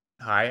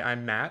Hi,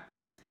 I'm Matt.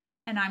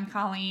 And I'm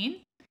Colleen.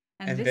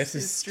 And this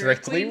is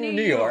Strictly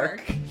New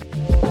York. So,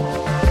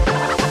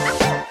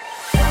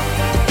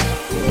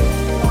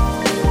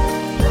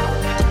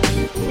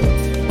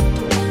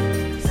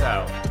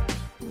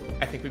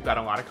 I think we've got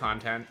a lot of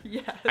content.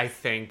 Yes. I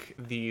think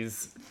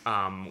these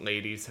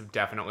ladies have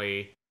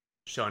definitely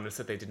shown us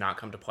that they did not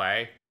come to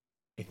play.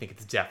 I think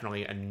it's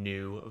definitely a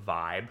new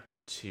vibe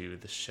to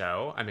the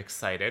show. I'm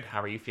excited.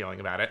 How are you feeling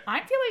about it?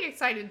 I'm feeling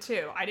excited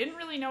too. I didn't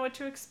really know what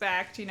to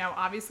expect. You know,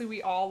 obviously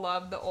we all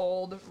love the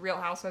old Real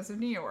Housewives of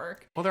New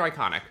York. Well, they're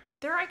iconic.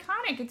 They're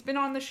iconic. It's been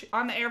on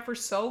the air for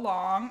so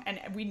long, and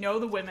we know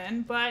the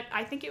women, but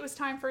I think it was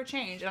time for a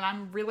change, and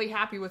I'm really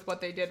happy with what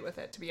they did with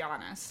it, to be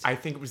honest. I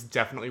think it was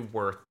definitely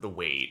worth the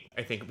wait.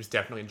 I think it was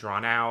definitely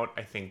drawn out.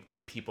 I think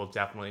people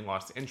definitely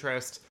lost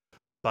interest.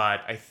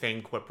 But I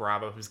think what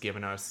Bravo has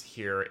given us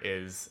here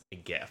is a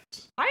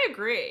gift. I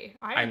agree.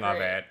 I love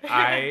it.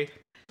 I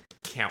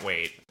can't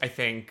wait. I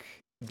think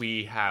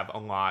we have a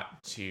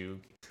lot to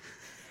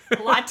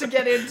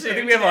get into. I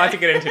think we have a lot to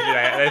get into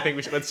today. And I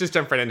think let's just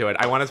jump right into it.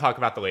 I want to talk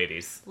about the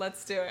ladies.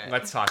 Let's do it.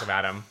 Let's talk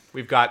about them.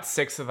 We've got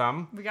 6 of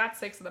them.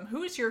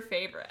 Who's your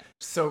favorite?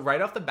 So right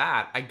off the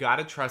bat, I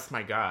gotta trust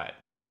my gut.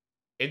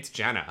 It's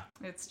Jenna.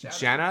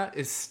 Jenna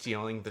is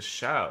stealing the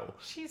show.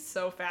 She's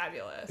so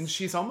fabulous. And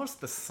she's almost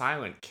the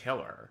silent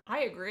killer. I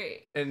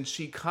agree. And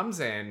she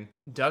comes in,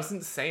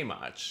 doesn't say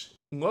much,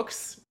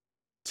 looks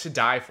to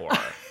die for.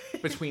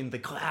 Between the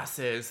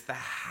glasses, the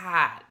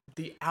hat,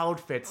 the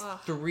outfits,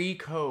 3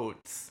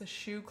 coats. The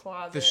shoe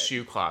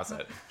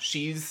closet.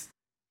 She's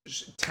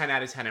 10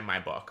 out of 10 in my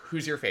book.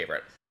 Who's your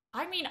favorite?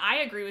 I mean,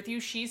 I agree with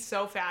you. She's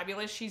so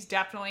fabulous. She's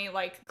definitely,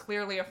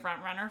 clearly a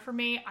front runner for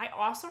me. I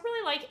also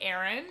really like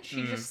Erin.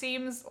 She just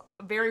seems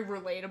very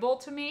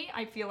relatable to me.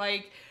 I feel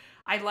like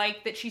I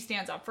like that she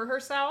stands up for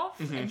herself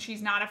and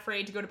she's not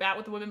afraid to go to bat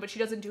with the women, but she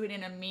doesn't do it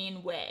in a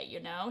mean way, you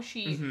know?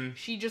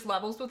 She just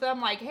levels with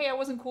them like, hey, I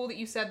wasn't cool that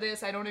you said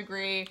this. I don't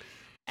agree.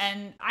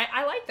 And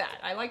I like that.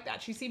 I like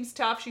that. She seems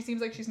tough. She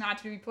seems like she's not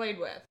to be played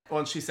with. Well,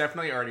 and she's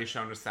definitely already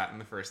shown us that in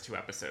the first 2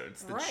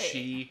 episodes. That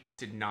she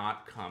did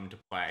not come to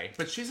play.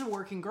 But she's a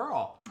working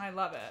girl. I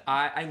love it.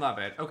 I love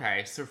it.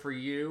 Okay, so for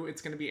you,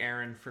 it's going to be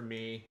Erin. For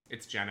me,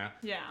 it's Jenna.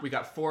 Yeah. We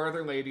got 4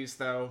 other ladies,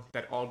 though,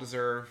 that all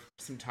deserve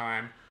some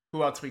time.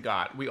 Who else we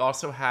got? We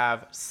also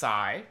have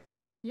Sai.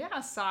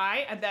 Yeah,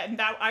 Sai. And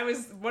that I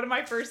was one of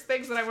my first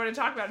things that I want to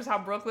talk about is how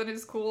Brooklyn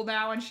is cool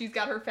now, and she's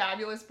got her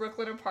fabulous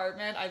Brooklyn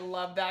apartment. I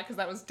love that because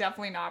that was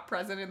definitely not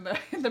present in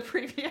the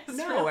previous.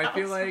 No, I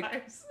feel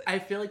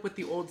like with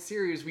the old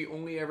series we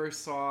only ever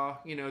saw,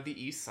 the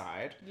East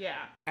Side. Yeah.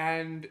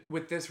 And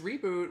with this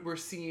reboot, we're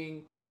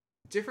seeing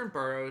different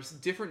boroughs,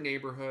 different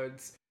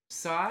neighborhoods.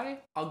 Sai,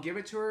 I'll give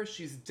it to her.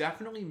 She's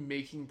definitely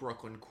making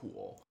Brooklyn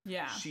cool.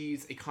 Yeah.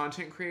 She's a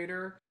content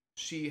creator.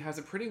 She has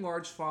a pretty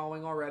large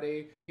following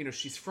already.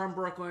 She's from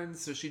Brooklyn,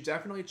 so she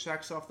definitely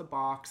checks off the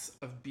box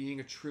of being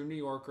a true New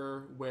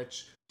Yorker,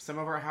 which some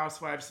of our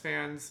Housewives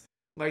fans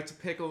like to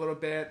pick a little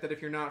bit, that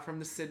if you're not from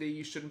the city,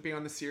 you shouldn't be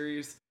on the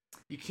series.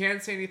 You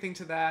can't say anything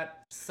to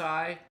that.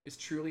 Sai is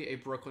truly a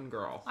Brooklyn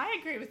girl. I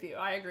agree with you.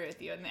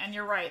 And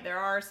you're right. There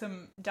are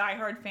some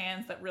diehard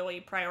fans that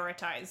really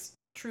prioritize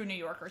true New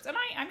Yorkers. And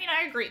I mean,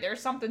 I agree.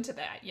 There's something to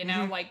that,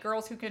 like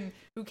girls who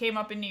came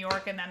up in New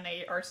York and then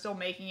they are still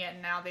making it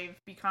and now they've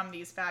become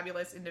these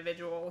fabulous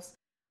individuals.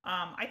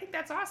 I think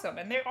that's awesome.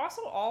 And they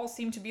also all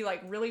seem to be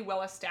really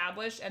well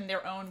established and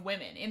their own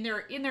women in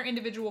their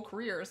individual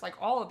careers, like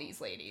all of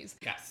these ladies.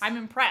 Yes. I'm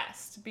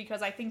impressed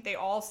because I think they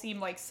all seem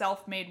like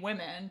self-made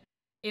women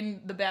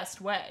in the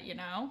best way,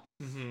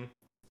 Mm-hmm.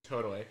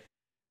 Totally.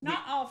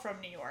 Not all from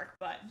New York,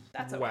 but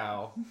that's okay.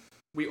 Wow.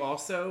 We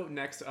also,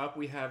 next up,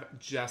 we have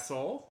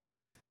Jessel.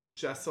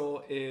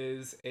 Jessel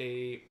is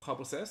a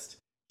publicist.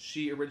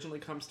 She originally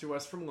comes to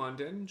us from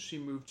London. She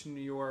moved to New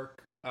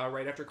York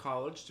right after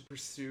college to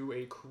pursue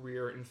a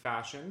career in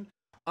fashion.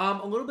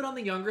 A little bit on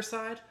the younger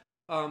side.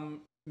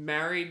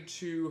 Married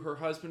to her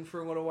husband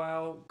for a little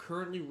while.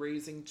 Currently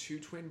raising 2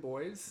 twin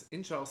boys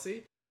in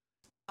Chelsea.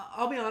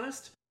 I'll be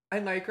honest, I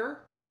like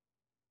her.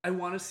 I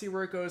want to see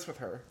where it goes with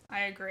her.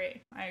 I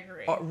agree.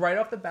 Right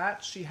off the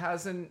bat, she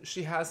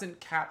hasn't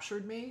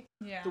captured me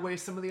the way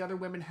some of the other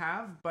women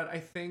have, but I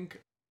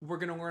think we're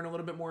going to learn a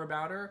little bit more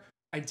about her.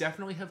 I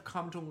definitely have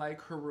come to like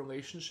her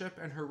relationship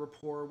and her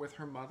rapport with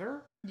her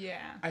mother.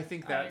 Yeah. I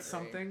think that's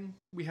something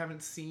we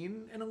haven't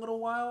seen in a little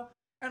while.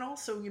 And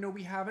also,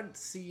 we haven't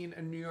seen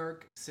a New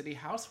York City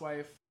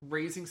housewife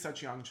raising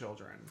such young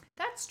children.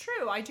 That's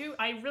true.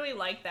 I really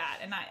like that.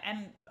 And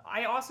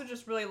I also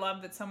just really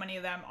love that so many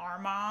of them are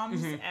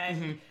moms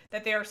and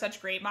that they are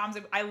such great moms.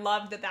 I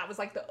love that was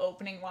the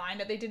opening line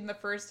that they did in the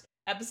first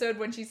episode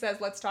when she says,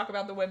 let's talk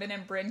about the women,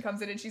 and Brynn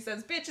comes in and she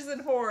says, bitches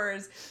and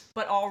whores,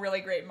 but all really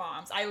great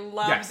moms. I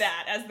love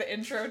that as the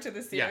intro to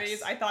the series.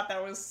 Yes. I thought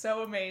that was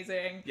so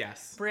amazing.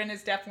 Yes. Brynn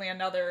is definitely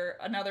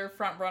another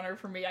front runner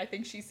for me. I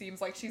think she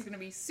seems like she's going to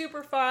be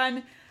super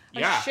fun.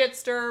 A shit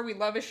stir. We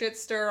love a shit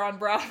stir on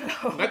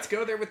Bravo. Let's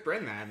go there with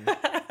Brynn then.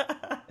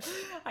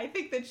 I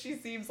think that she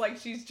seems like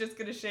she's just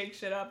gonna shake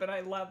shit up, and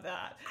I love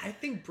that. I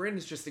think Brynn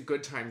is just a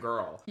good time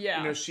girl. Yeah.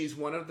 You know, she's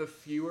one of the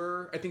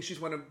fewer, I think she's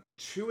one of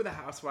 2 of the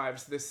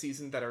housewives this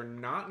season that are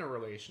not in a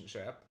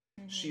relationship.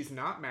 Mm-hmm. She's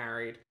not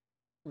married,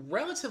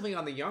 relatively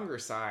on the younger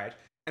side.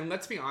 And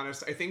let's be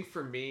honest, I think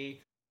for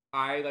me,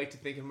 I like to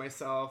think of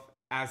myself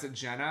as a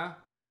Jenna,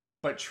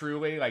 but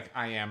truly, like,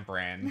 I am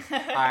Brynn.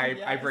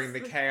 I bring the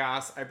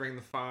chaos, I bring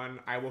the fun,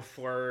 I will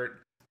flirt.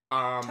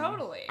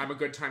 Totally. I'm a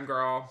good time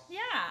girl.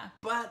 Yeah.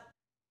 But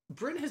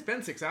Brynn has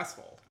been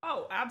successful.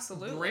 Oh,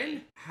 absolutely.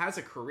 Brynn has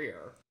a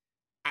career.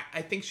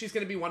 I think she's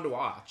going to be one to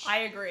watch. I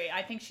agree.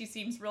 I think she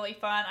seems really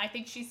fun. I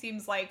think she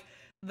seems like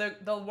the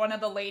one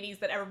of the ladies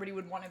that everybody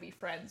would want to be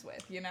friends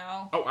with, you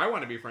know? Oh, I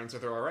want to be friends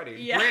with her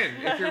already. Yeah.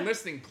 Brynn, if you're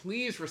listening,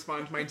 please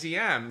respond to my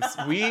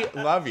DMs. We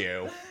love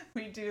you.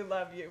 We do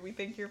love you. We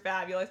think you're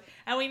fabulous.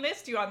 And we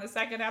missed you on the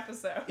second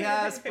episode.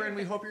 Yes, Brynn,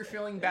 we hope you're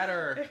feeling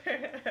better.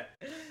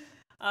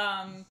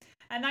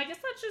 And I guess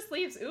that just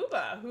leaves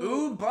Uba,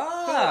 who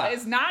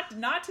is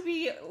not to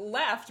be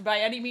left by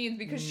any means,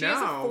 because she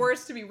is a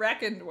force to be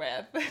reckoned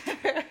with.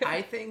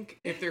 I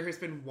think if there has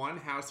been one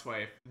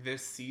housewife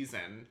this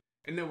season,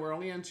 and then we're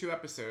only on 2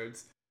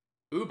 episodes,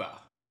 Uba,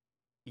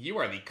 you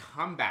are the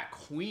comeback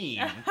queen.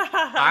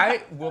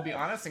 I will be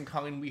honest, and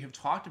Colleen, we have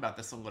talked about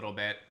this a little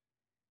bit.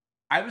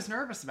 I was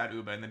nervous about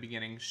Uba in the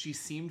beginning. She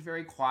seemed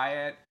very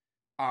quiet,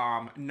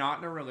 not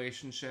in a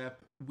relationship.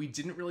 We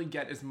didn't really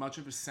get as much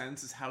of a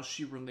sense as how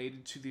she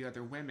related to the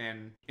other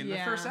women in the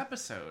first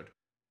episode.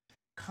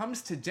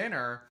 Comes to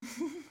dinner,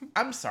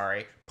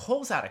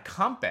 pulls out a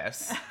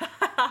compass,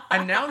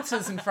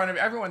 announces in front of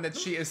everyone that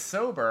she is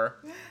sober,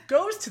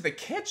 goes to the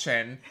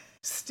kitchen,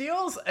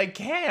 steals a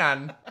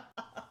can.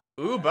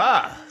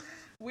 Uba.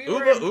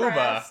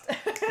 Uba.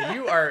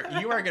 You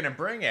are gonna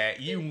bring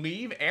it. You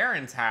leave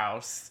Aaron's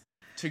house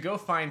to go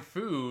find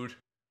food.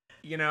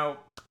 You know,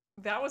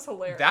 that was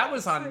hilarious. That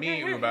was on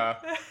me,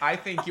 Uba. I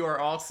think you're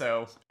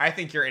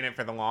in it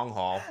for the long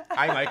haul.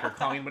 I like her.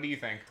 Colleen, what do you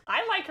think?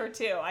 I like her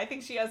too. I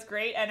think she has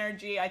great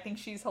energy. I think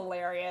she's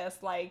hilarious.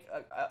 Like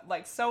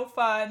so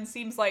fun.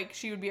 Seems like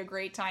she would be a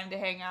great time to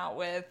hang out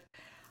with.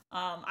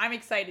 I'm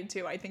excited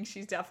too. I think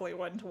she's definitely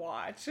one to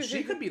watch.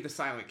 She could be the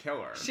silent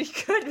killer. She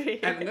could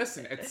be. And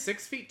listen, at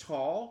 6 feet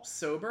tall,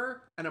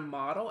 sober, and a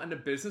model, and a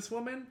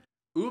businesswoman,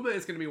 Uba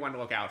is going to be one to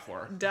look out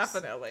for.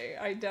 Definitely.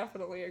 I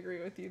definitely agree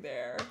with you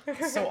there.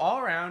 So all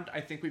around,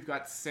 I think we've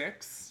got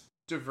 6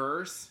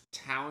 diverse,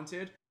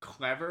 talented,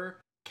 clever,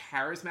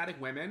 charismatic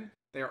women.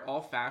 They are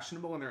all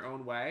fashionable in their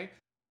own way.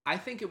 I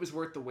think it was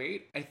worth the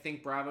wait. I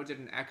think Bravo did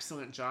an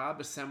excellent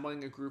job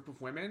assembling a group of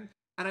women.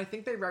 And I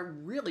think they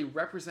really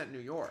represent New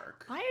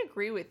York. I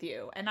agree with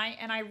you. And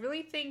I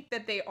really think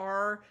that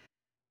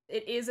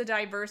it is a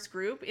diverse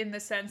group in the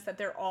sense that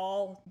they're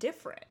all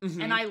different.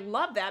 Mm-hmm. And I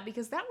love that,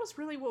 because that was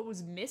really what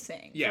was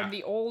missing from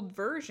the old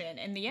version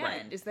in the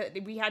end, is that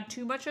we had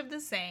too much of the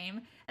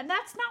same. And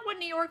that's not what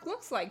New York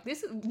looks like.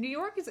 New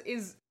York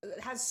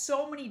has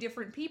so many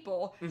different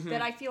people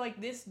that I feel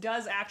like this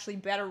does actually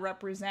better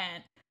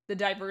represent the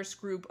diverse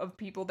group of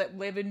people that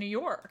live in New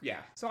York.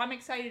 Yeah. So I'm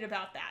excited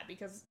about that,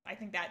 because I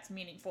think that's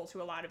meaningful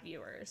to a lot of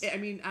viewers. I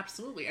mean,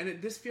 absolutely.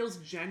 And this feels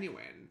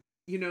genuine.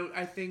 You know,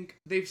 I think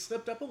they've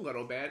slipped up a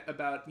little bit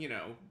about, you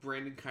know,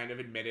 Brynn kind of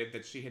admitted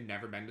that she had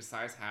never been to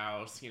Sai's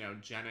house. You know,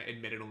 Jenna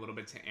admitted a little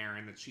bit to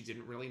Aaron that she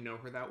didn't really know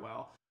her that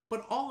well.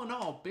 But all in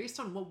all, based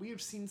on what we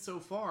have seen so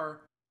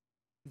far,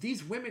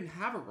 these women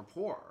have a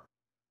rapport.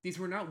 These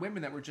were not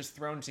women that were just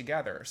thrown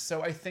together.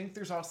 So I think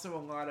there's also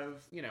a lot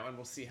of, you know, and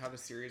we'll see how the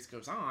series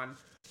goes on,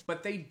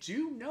 but they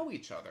do know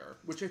each other,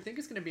 which I think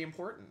is going to be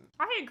important.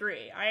 I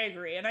agree.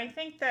 And I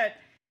think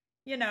that,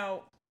 you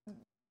know,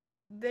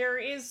 there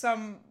is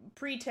some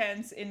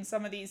pretense in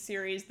some of these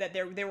series that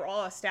they were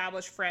all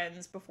established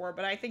friends before,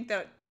 but I think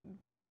that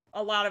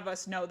a lot of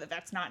us know that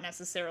that's not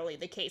necessarily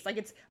the case. Like,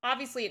 it's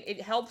obviously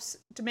it helps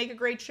to make a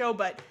great show,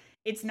 but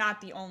it's not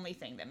the only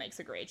thing that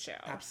makes a great show.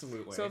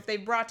 Absolutely. So if they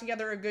brought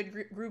together a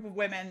good group of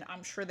women,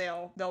 I'm sure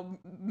they'll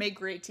make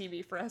great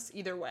TV for us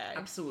either way.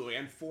 Absolutely.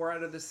 And 4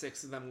 out of the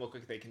 6 of them look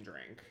like they can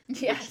drink.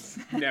 Yes.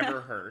 Which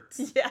never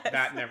hurts. Yes.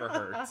 That never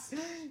hurts.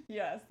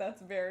 Yes,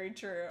 that's very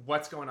true.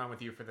 What's going on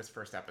with you for this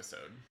first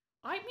episode?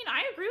 I mean,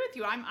 I agree with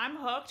you. I'm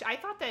hooked. I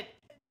thought that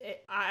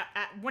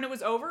when it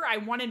was over, I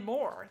wanted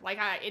more. Like,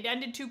 it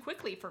ended too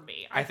quickly for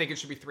me. I think it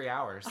should be 3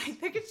 hours. I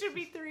think it should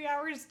be 3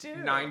 hours too.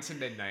 9 to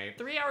midnight.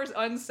 3 hours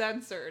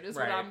uncensored is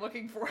what I'm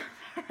looking for.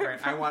 Right.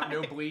 I want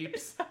no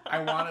bleeps. I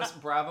want us,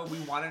 Bravo, we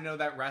want to know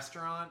that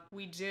restaurant.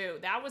 We do.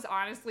 That was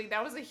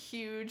a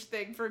huge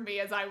thing for me,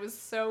 as I was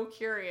so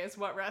curious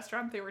what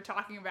restaurant they were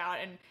talking about.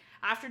 And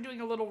after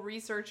doing a little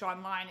research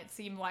online, it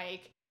seemed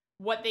like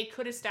what they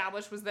could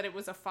establish was that it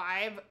was a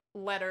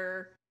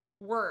 5-letter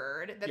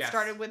word that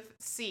started with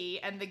C,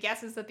 and the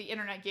guesses that the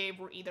internet gave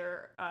were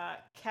either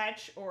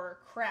catch or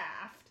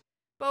craft.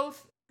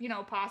 Both, you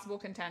know, possible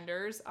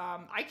contenders.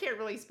 I can't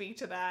really speak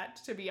to that,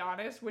 to be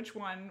honest, which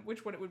one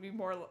it would be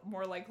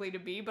more likely to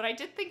be, but I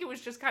did think it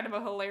was just kind of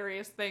a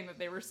hilarious thing that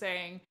they were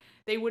saying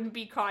they wouldn't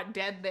be caught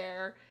dead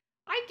there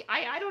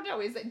I don't know.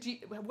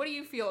 What do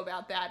you feel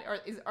about that?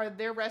 Are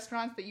there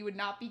restaurants that you would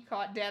not be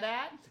caught dead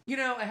at? You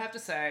know, I have to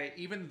say,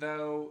 even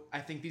though I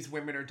think these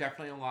women are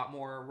definitely a lot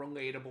more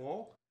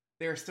relatable,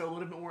 they're still a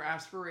little bit more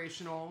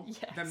aspirational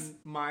than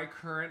my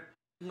current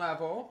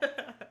level.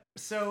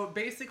 So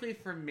basically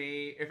for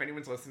me, if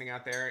anyone's listening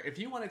out there, if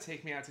you want to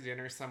take me out to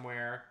dinner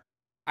somewhere,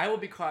 I will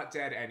be caught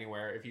dead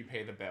anywhere if you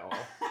pay the bill.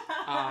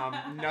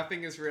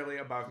 Nothing is really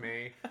above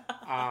me.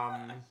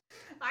 I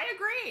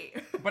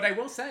agree. But I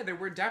will say there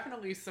were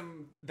definitely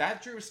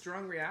that drew a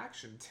strong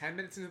reaction. 10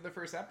 minutes into the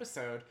first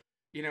episode,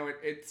 you know,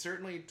 it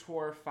certainly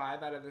tore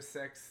 5 out of the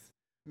 6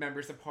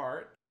 members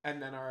apart. And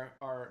then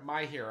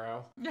my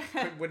hero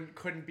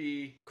couldn't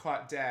be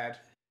caught dead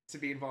to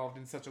be involved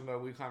in such a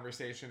lowly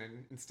conversation,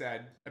 and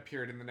instead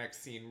appeared in the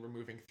next scene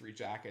removing 3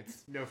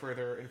 jackets. No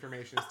further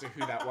information as to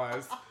who that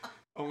was.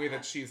 Only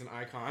that she's an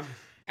icon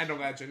and a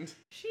legend.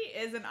 She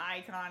is an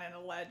icon and a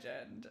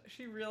legend.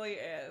 She really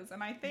is.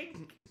 And I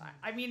think,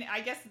 I mean, I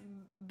guess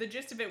the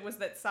gist of it was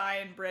that Sai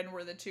and Bryn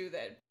were the 2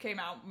 that came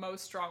out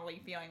most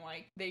strongly feeling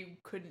like they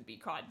couldn't be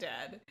caught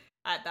dead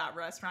at that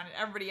restaurant.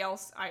 And everybody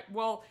else,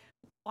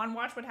 on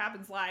Watch What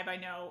Happens Live, I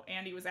know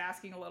Andy was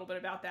asking a little bit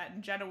about that,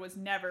 and Jenna was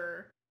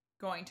never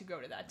going to go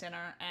to that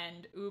dinner,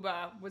 and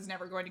Uba was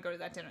never going to go to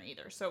that dinner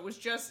either. So it was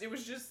just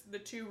the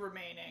 2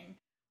 remaining,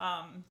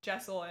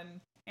 Jessel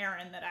and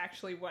Aaron, that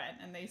actually went,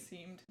 and they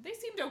seemed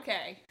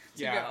okay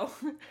to go.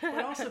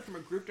 But also from a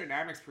group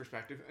dynamics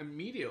perspective,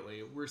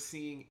 immediately we're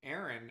seeing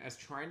Aaron as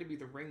trying to be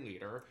the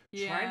ringleader,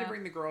 trying to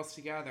bring the girls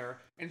together,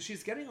 and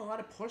she's getting a lot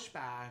of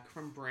pushback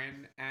from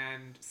Bryn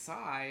and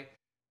Sai.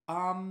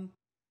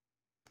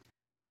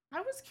 I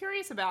was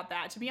curious about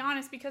that, to be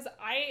honest, because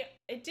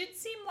it did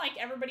seem like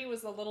everybody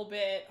was a little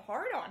bit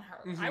hard on her.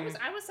 Mm-hmm.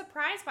 I was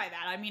surprised by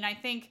that. I mean, I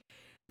think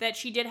that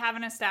she did have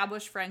an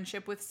established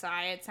friendship with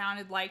Sai, it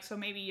sounded like, so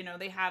maybe, you know,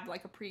 they have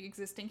like a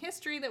pre-existing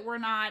history that we're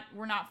not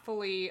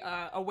fully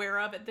aware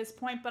of at this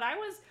point. But I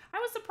was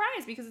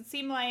surprised because it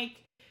seemed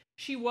like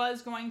she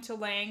was going to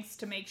lengths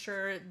to make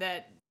sure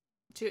that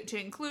to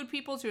include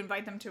people, to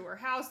invite them to her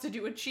house, to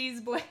do a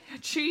cheese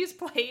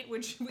plate,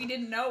 which we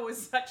didn't know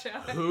was such a...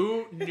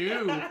 Who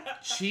knew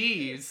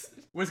cheese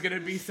was going to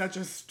be such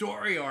a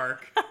story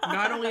arc?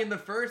 Not only in the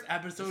first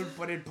episode,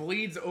 but it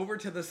bleeds over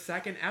to the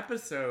second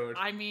episode.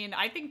 I mean,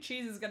 I think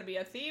cheese is going to be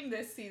a theme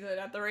this season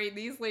at the rate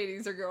these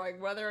ladies are going,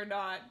 whether or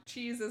not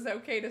cheese is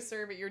okay to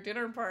serve at your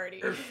dinner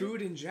party. Or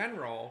food in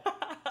general.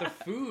 The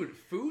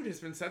food has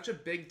been such a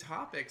big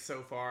topic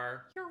so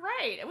far. You're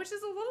right, which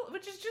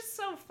is just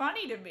so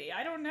funny to me.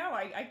 I don't know.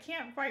 I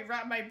can't quite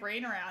wrap my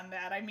brain around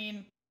that. I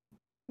mean,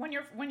 when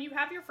you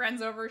have your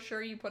friends over,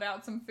 sure, you put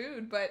out some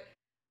food, but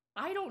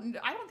I don't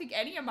think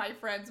any of my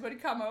friends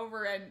would come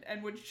over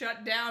and would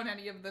shut down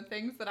any of the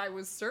things that I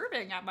was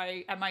serving at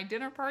my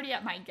dinner party,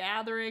 at my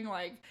gathering.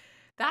 Like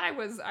that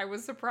I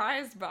was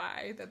surprised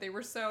by, that they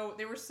were so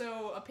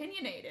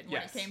opinionated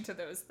when it came to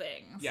those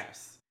things.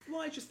 Yes. Well,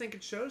 I just think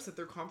it shows that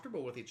they're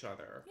comfortable with each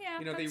other. Yeah,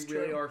 you know, they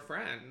really are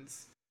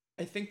friends.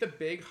 I think the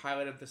big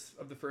highlight of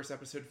the first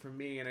episode for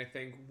me, and I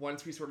think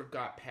once we sort of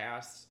got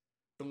past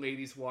the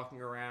ladies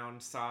walking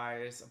around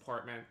Sai's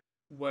apartment,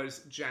 was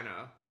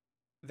Jenna.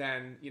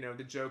 Then, you know,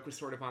 the joke was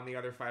sort of on the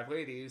other 5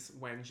 ladies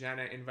when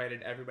Jenna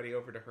invited everybody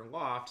over to her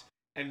loft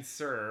and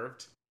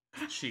served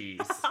cheese.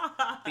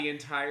 The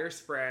entire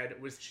spread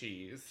was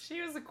cheese.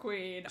 She was a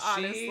queen,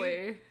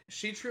 honestly.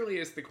 She truly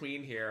is the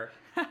queen here.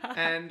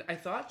 And I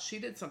thought she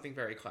did something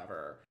very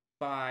clever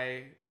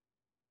by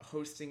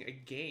hosting a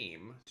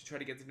game to try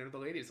to get to know the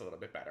ladies a little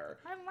bit better.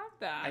 I love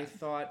that. I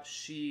thought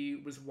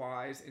she was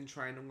wise in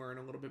trying to learn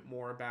a little bit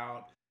more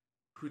about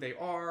who they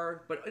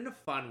are, but in a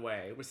fun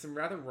way, with some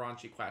rather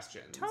raunchy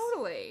questions.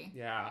 Totally.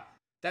 Yeah.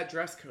 That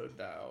dress code,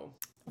 though.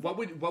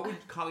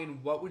 Colleen,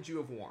 what would you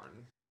have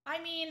worn?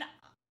 I mean,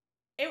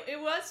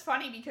 it was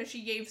funny because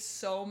she gave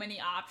so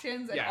many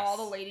options, and all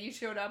the ladies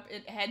showed up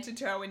head to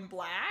toe in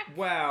black.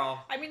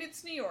 Well, I mean,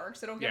 it's New York,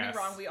 so don't get me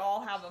wrong. We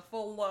all have a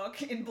full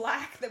look in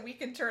black that we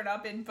can turn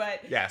up in,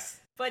 but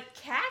but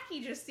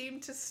khaki just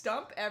seemed to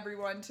stump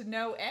everyone to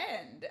no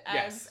end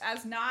as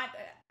not,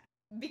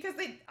 because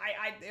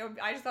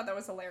I just thought that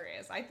was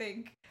hilarious. I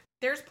think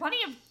there's plenty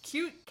of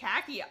cute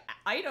khaki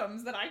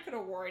items that I could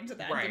have worn to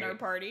that dinner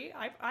party.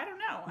 I don't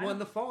know. Well, in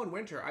the fall and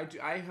winter,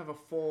 I have a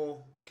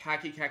full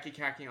khaki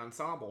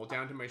ensemble,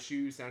 down to my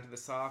shoes, down to the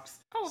socks.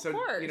 Oh, of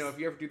course. You know, if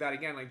you ever do that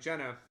again, like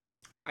Jenna,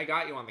 I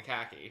got you on the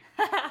khaki.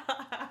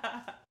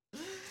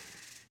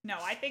 No,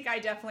 I think I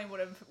definitely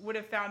would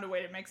have found a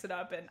way to mix it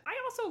up, and I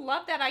also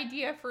love that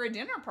idea for a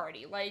dinner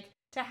party, like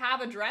to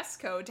have a dress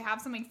code, to have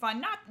something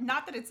fun.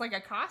 Not that it's like a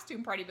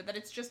costume party, but that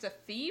it's just a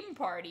theme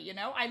party, you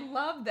know? I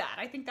love that.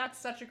 I think that's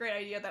such a great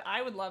idea that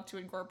I would love to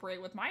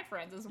incorporate with my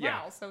friends as well.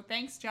 Yeah. So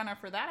thanks, Jenna,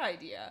 for that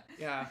idea.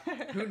 Yeah.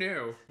 Who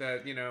knew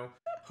that, you know,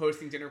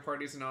 hosting dinner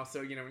parties and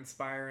also, you know,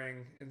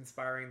 inspiring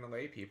the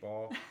lay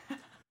people.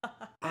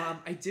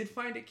 I did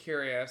find it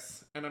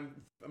curious, and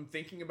I'm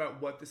thinking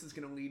about what this is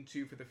going to lead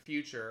to for the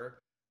future,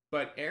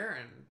 but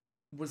Aaron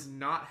was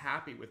not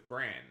happy with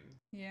Bran.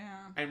 Yeah.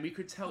 And we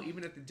could tell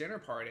even at the dinner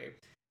party.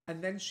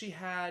 And then she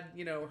had,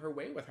 her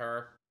way with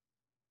her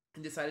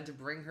and decided to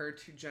bring her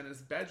to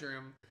Jenna's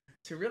bedroom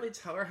to really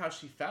tell her how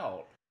she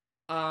felt.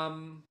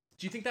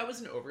 Do you think that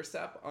was an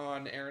overstep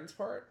on Erin's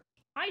part?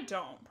 I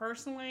don't.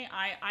 Personally,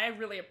 I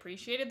really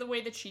appreciated the way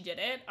that she did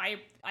it.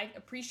 I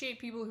appreciate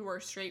people who are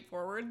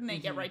straightforward and they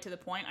get right to the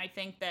point. I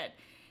think that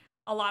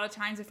a lot of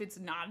times if it's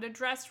not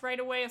addressed right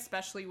away,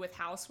 especially with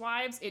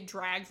Housewives, it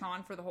drags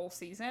on for the whole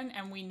season.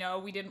 And we know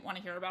we didn't want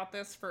to hear about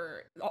this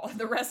for all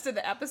the rest of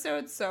the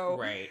episodes.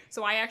 So,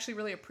 so I actually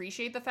really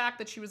appreciate the fact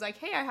that she was like,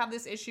 hey, I have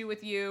this issue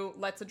with you.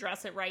 Let's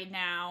address it right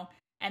now.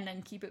 And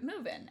then keep it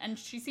moving. And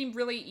she seemed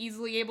really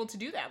easily able to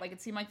do that. Like, it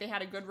seemed like they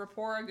had a good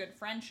rapport, a good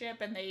friendship,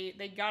 and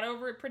they got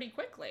over it pretty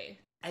quickly.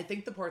 I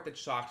think the part that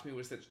shocked me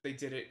was that they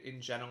did it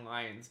in Jenna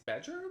Lyon's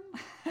bedroom.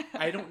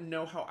 I don't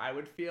know how I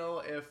would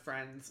feel if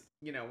friends,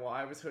 while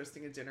I was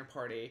hosting a dinner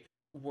party,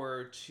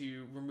 were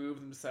to remove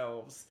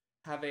themselves,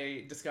 have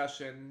a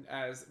discussion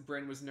as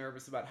Brynn was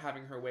nervous about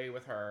having her way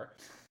with her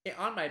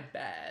on my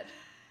bed.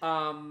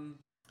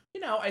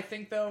 I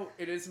think, though,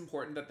 it is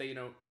important that they,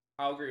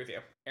 I'll agree with you.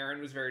 Erin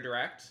was very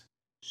direct.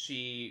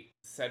 She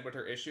said what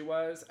her issue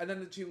was, and then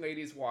the two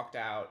ladies walked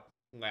out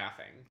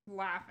laughing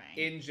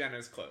in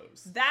Jenna's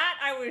clothes. That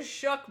I was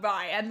shook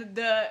by, and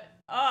the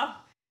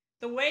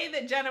way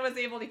that Jenna was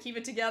able to keep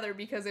it together,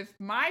 because if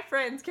my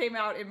friends came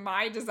out in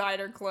my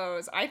designer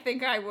clothes, I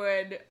think I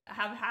would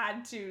have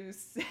had to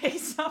say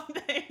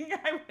something.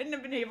 I wouldn't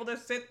have been able to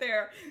sit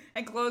there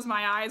and close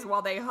my eyes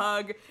while they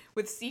hug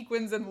with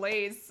sequins and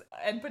lace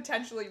and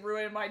potentially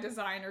ruin my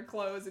designer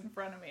clothes in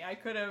front of me.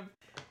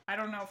 I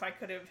don't know if I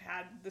could have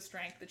had the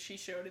strength that she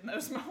showed in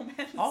those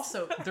moments.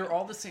 Also, they're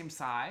all the same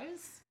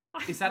size?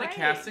 Is that a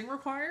casting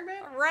requirement?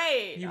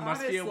 Right. You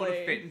must be able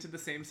to fit into the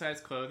same size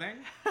clothing?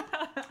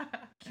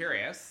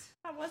 Curious.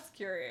 I was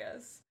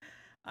curious.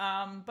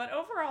 But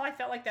overall, I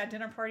felt like that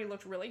dinner party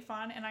looked really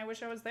fun, and I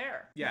wish I was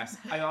there. Yes.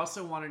 I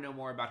also want to know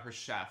more about her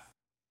chef.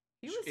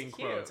 He was in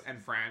cute. Quotes,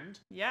 and friend.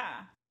 Yeah.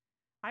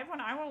 I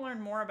want to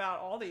learn more about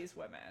all these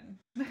women.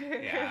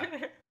 Yeah.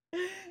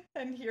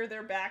 And hear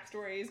their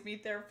backstories,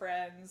 meet their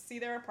friends, see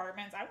their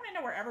apartments. I want to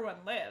know where everyone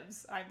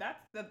lives.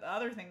 That's the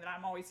other thing that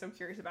I'm always so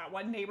curious about.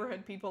 What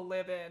neighborhood people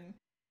live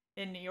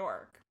in New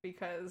York,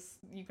 because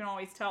you can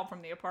always tell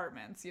from the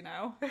apartments,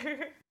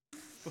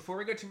 Before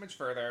we go too much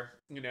further,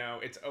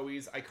 it's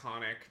always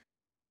iconic.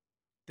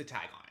 The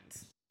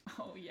taglines.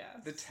 Oh yes.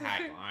 The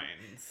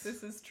taglines.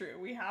 This is true.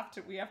 We have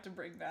to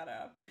bring that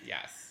up.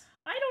 Yes.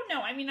 I don't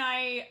know. I mean,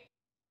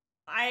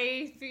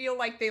 I feel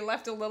like they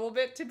left a little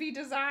bit to be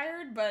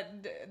desired, but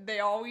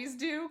they always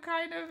do,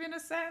 kind of, in a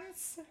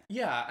sense.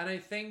 Yeah, and I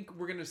think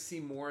we're going to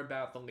see more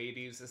about the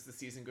ladies as the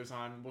season goes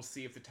on. We'll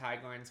see if the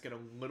taglines get a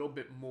little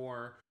bit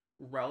more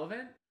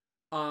relevant.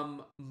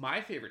 My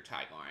favorite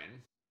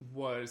tagline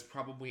was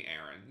probably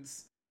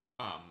Erin's.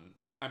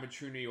 I'm a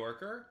true New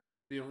Yorker.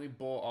 The only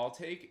bull I'll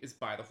take is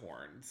by the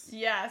horns.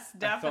 Yes,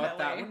 definitely. I thought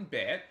that one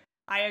bit.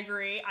 I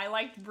agree. I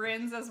liked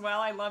Bryn's as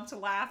well. I love to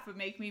laugh, but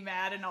make me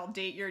mad and I'll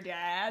date your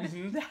dad.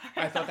 Mm-hmm.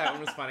 I thought that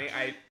one was funny.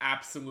 I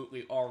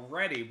absolutely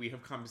we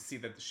have come to see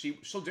that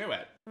she'll do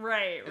it.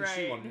 Right.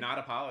 She will not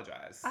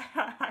apologize.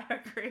 I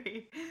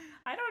agree.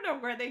 I don't know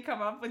where they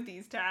come up with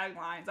these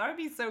taglines. I would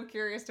be so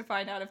curious to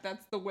find out if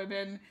that's the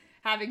women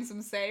having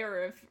some say,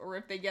 or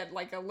if they get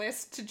like a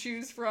list to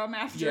choose from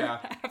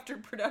after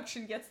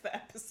production gets the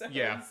episodes.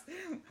 Yeah.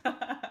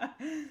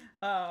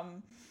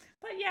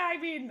 But yeah, I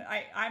mean,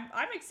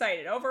 I'm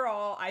excited.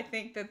 Overall, I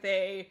think that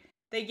they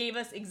gave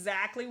us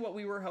exactly what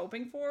we were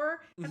hoping for.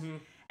 Mm-hmm.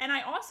 And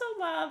I also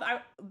love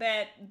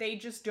that they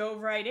just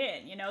dove right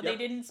in. They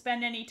didn't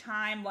spend any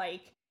time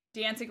like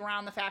dancing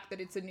around the fact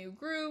that it's a new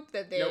group,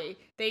 that they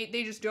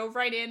just dove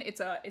right in. It's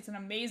an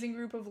amazing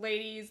group of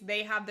ladies.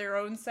 They have their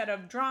own set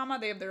of drama.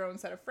 They have their own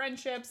set of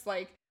friendships.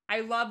 Like, I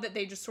love that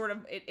they just sort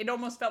of, it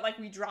almost felt like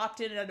we dropped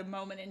in at a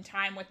moment in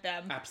time with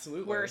them.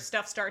 Absolutely. Where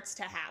stuff starts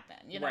to happen,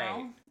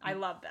 Right. I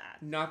love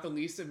that. Not the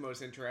least of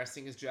most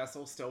interesting is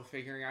Jessel still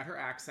figuring out her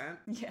accent.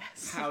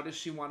 Yes. How does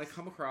she want to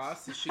come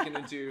across? Is she going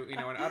to do, an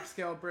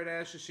upscale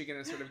British? Is she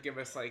going to sort of give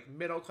us, like,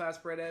 middle-class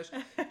British?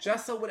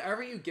 Jessel,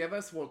 whatever you give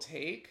us, we'll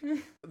take.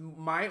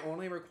 My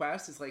only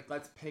request is, like,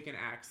 let's pick an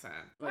accent.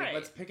 Like,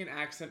 let's pick an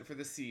accent for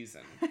the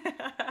season.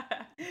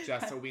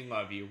 Jessel, we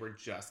love you. We're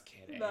just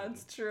kidding.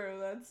 That's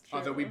true.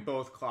 Although we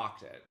both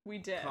clocked it. We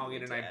did.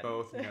 Colleen and I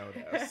both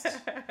noticed.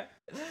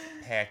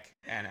 Pick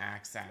an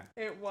accent.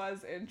 It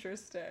was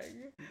interesting.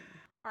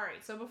 All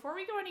right, so before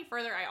we go any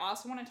further, I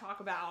also want to talk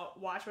about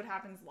Watch What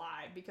Happens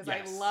Live, because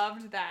I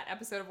loved that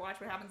episode of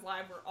Watch What Happens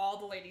Live where all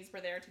the ladies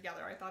were there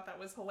together. I thought that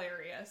was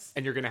hilarious.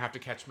 And you're going to have to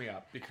catch me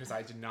up because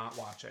I did not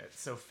watch it.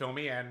 So fill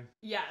me in.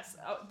 Yes.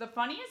 The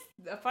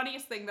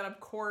funniest thing that, of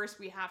course,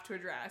 we have to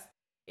address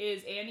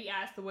is Andy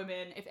asked the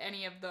women if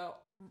any of the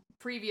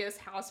previous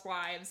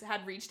housewives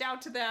had reached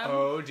out to them.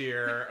 Oh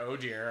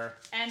dear.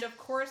 And of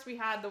course we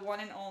had the one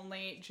and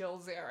only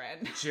Jill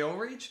Zarin. Jill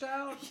reached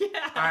out?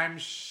 Yeah. I'm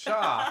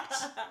shocked.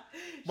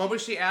 What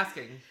was she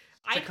asking?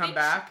 To come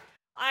back?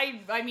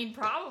 I mean,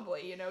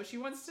 probably, you know, she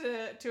wants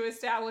to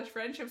establish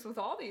friendships with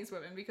all these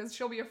women because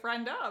she'll be a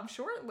friend of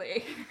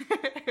shortly.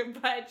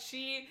 But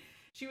she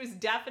was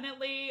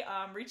definitely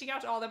reaching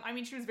out to all of them. I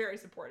mean, she was very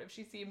supportive.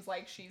 She seems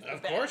like she's the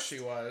best. Of course she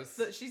was.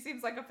 So she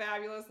seems like a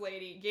fabulous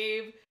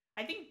lady.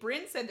 I think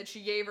Brynn said that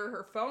she gave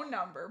her phone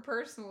number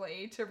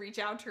personally to reach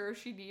out to her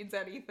if she needs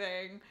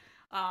anything.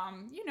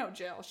 You know,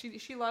 Jill.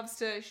 She loves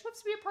to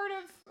be a part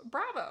of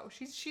Bravo.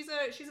 She's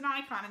an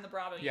icon in the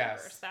Bravo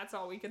universe. That's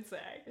all we can say.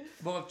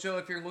 Well, Jill,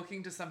 if you're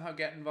looking to somehow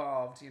get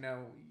involved, you know,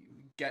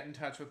 get in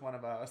touch with one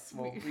of us.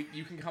 Well,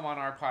 you can come on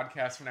our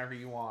podcast whenever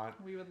you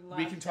want. We would love.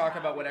 We can talk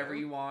about whatever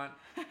you want.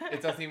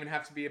 It doesn't even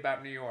have to be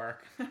about New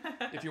York.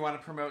 If you want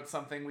to promote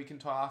something, we can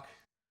talk.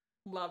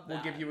 Love that.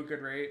 We'll give you a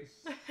good rate.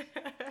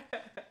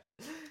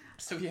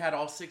 So he had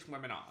all 6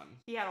 women on.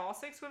 He had all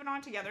 6 women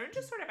on together and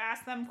just sort of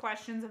asked them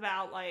questions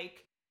about,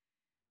 like,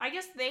 I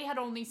guess they had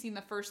only seen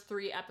the first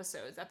 3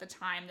 episodes at the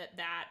time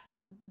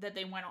that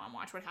they went on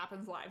Watch What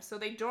Happens Live. So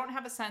they don't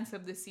have a sense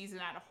of the season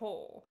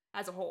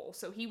as a whole.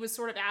 So he was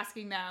sort of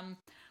asking them,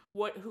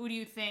 who do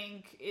you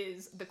think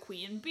is the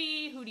queen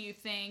bee? Who do you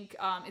think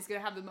is going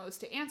to have the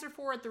most to answer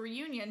for at the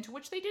reunion? To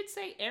which they did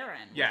say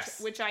Aaron.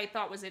 Yes. Which I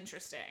thought was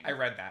interesting. I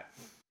read that.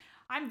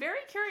 I'm very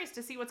curious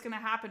to see what's going to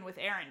happen with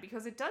Aaron,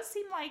 because it does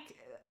seem like,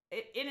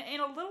 in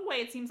a little way,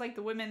 it seems like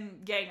the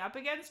women gang up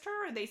against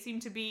her. They seem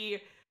to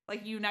be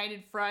like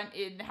united front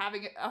in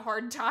having a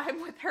hard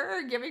time with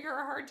her, giving her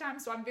a hard time.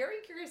 So I'm very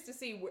curious to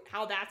see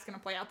how that's going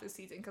to play out this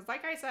season. Because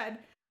like I said,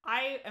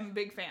 I am a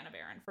big fan of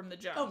Aaron from the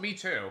jump. Oh, me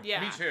too. Yeah.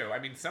 Me too. I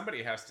mean,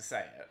 somebody has to say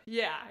it.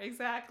 Yeah,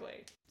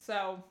 exactly.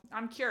 So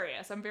I'm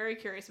curious. I'm very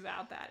curious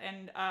about that.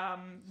 And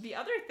the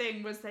other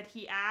thing was that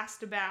he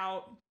asked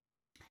about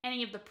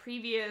any of the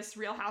previous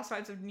Real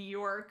Housewives of New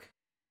York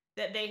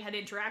that they had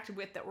interacted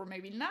with that were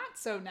maybe not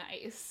so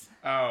nice.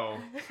 Oh.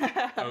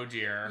 Oh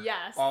dear.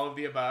 Yes. All of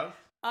the above?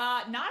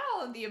 Not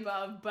all of the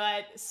above,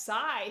 but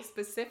Sai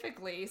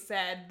specifically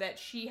said that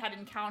she had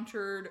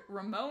encountered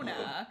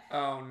Ramona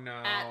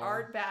at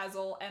Art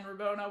Basel, and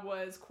Ramona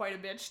was quite a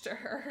bitch to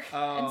her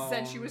and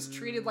said she was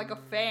treated like a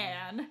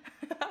fan.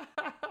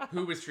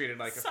 Who was treated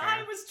like a fan?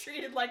 Sai was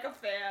treated like a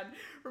fan.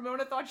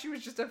 Ramona thought she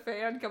was just a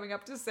fan coming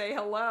up to say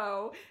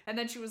hello, and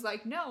then she was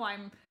like, "No,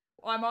 I'm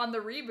on the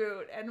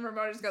reboot," and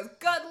Ramona just goes,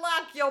 "Good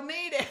luck, you'll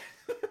need it."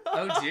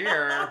 Oh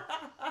dear.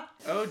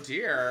 Oh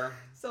dear.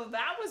 So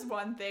that was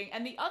one thing.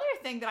 And the other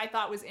thing that I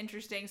thought was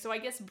interesting, so I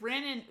guess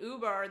Brynn and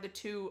Uba are the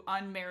 2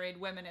 unmarried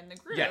women in the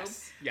group.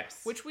 Yes.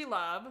 Which we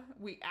love.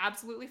 We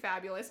absolutely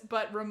fabulous.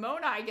 But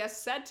Ramona, I guess,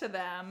 said to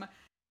them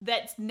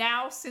that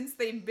now, since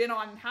they've been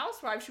on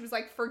Housewives, she was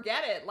like,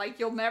 forget it. Like,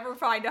 you'll never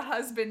find a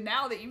husband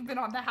now that you've been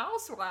on the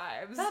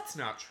Housewives. That's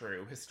not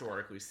true,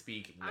 historically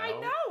speaking, though. I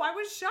know. I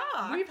was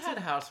shocked. We've had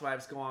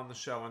housewives go on the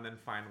show and then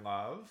find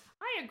love.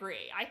 I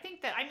agree. I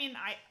think that,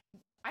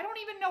 I don't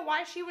even know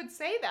why she would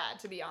say that,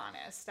 to be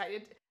honest.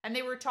 And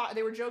they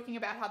were joking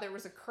about how there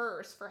was a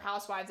curse for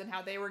Housewives and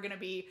how they were going to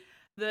be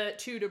the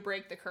 2 to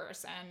break the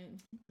curse.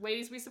 And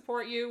ladies, we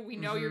support you. We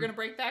know you're going to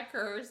break that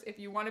curse. If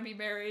you want to be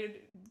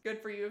married, good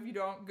for you. If you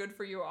don't, good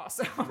for you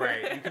also.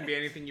 Right. You can be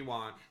anything you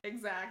want.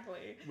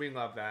 Exactly. We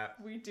love that.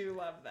 We do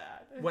love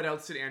that. What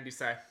else did Andy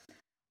say?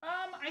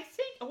 I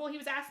think, he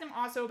was asking them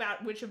also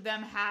about which of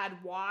them had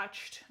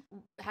watched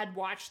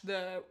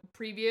the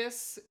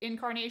previous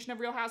incarnation of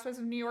Real Housewives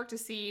of New York to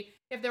see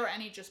if there were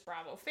any just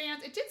Bravo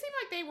fans. It did seem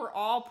like they were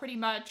all pretty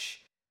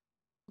much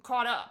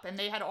caught up, and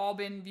they had all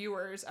been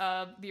viewers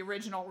of the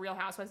original Real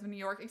Housewives of New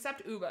York,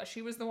 except Uba.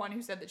 She was the one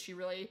who said that she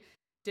really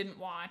didn't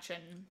watch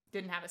and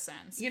didn't have a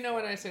sense. You know,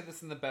 and I say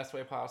this in the best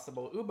way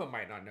possible, Uba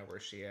might not know where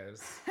she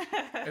is.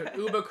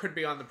 Uba could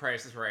be on The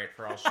Price is Right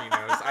for all she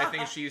knows. I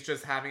think she's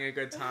just having a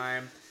good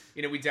time.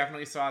 You know, we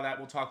definitely saw that.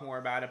 We'll talk more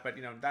about it, but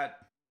you know, that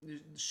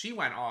she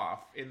went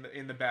off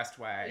in the best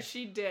way.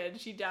 She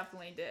did. She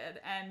definitely did.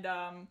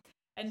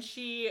 And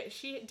she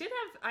did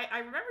have, I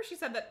remember she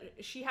said that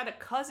she had a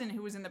cousin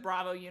who was in the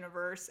Bravo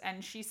universe,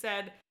 and she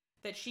said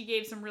that she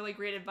gave some really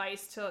great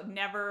advice to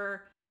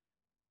never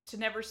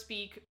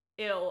speak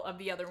ill of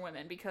the other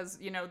women, because,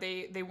 you know,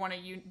 they want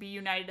to be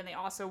united, and they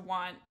also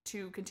want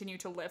to continue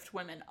to lift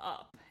women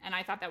up. And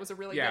I thought that was a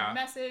really good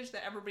message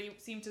that everybody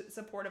seemed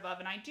supportive of.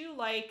 And I do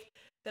like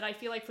that. I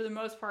feel like for the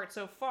most part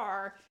so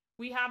far,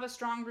 we have a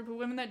strong group of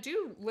women that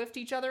do lift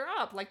each other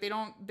up. Like, they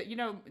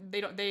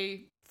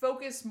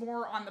focus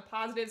more on the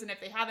positives, and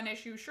if they have an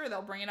issue, sure,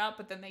 they'll bring it up,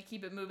 but then they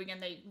keep it moving,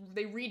 and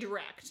they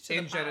redirect to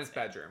in the Jenna's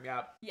positive. bedroom.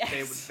 Yep.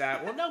 Yes.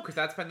 Because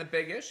that's been the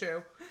big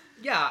issue.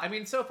 Yeah, I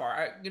mean, so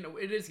far,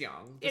 it is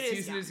young. The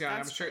season is young.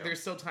 That's I'm sure true.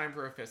 there's still time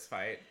for a fist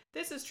fight.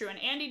 This is true,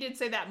 and Andy did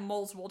say that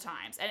multiple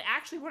times. And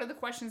actually, one of the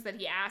questions that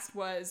he asked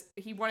was,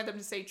 he wanted them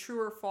to say true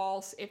or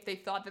false if they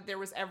thought that there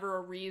was ever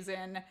a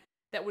reason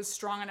that was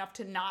strong enough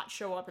to not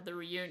show up at the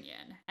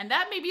reunion. And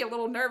that made me a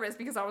little nervous,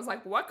 because I was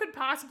like, what could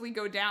possibly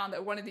go down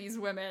that one of these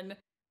women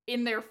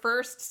in their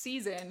first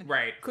season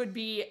could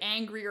be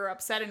angry or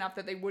upset enough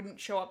that they wouldn't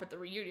show up at the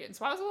reunion?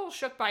 So I was a little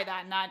shook by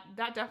that, and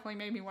that definitely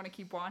made me want to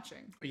keep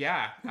watching.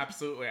 Yeah,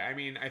 absolutely. I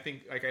mean, I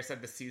think, like I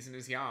said, the season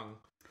is young.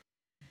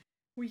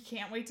 We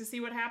can't wait to see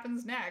what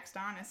happens next,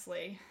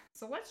 honestly.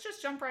 So let's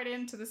just jump right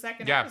into the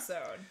second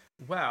episode.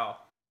 Well,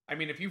 I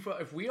mean,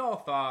 if we all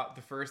thought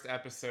the first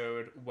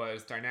episode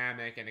was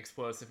dynamic and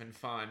explosive and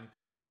fun,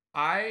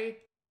 I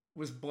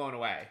was blown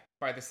away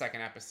by the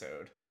second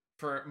episode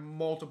for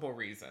multiple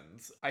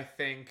reasons. I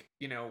think,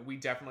 we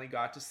definitely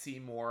got to see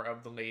more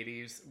of the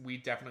ladies.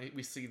 We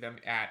see them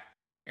at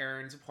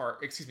Erin's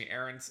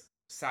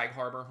Sag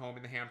Harbor home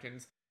in the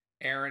Hamptons.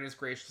 Erin is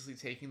graciously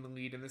taking the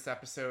lead in this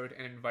episode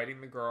and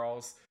inviting the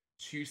girls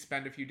to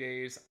spend a few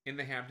days in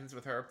the Hamptons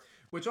with her,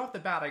 which off the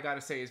bat I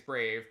gotta say is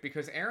brave,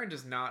 because Erin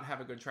does not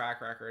have a good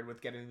track record with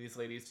getting these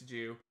ladies to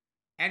do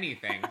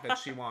anything that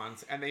she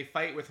wants, and they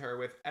fight with her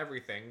with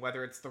everything,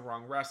 whether it's the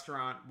wrong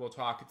restaurant,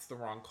 it's the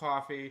wrong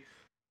coffee,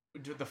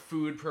 the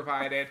food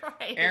provided.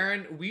 Right.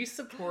 Erin, we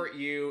support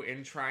you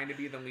in trying to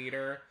be the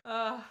leader.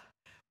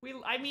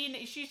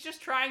 She's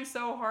just trying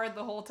so hard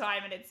the whole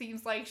time, and it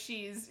seems like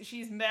she's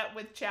met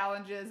with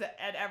challenges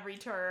at every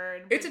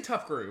turn. It's a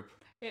tough group.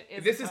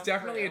 This is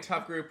definitely a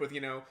tough group with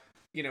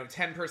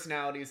 10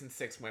 personalities and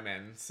 6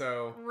 women.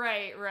 So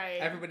right.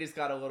 Everybody's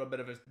got a little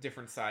bit of a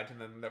different side to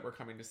them that we're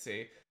coming to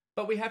see.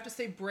 But we have to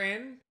say,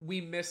 Brynn,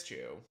 we missed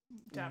you.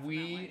 Definitely.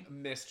 We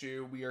missed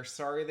you. We are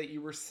sorry that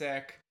you were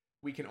sick.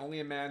 We can only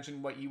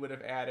imagine what you would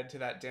have added to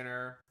that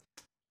dinner.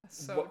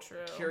 So true.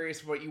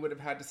 Curious what you would have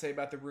had to say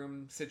about the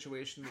room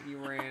situation that you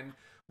were in.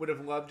 Would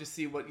have loved to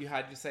see what you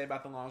had to say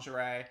about the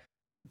lingerie.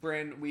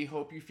 Brynn, we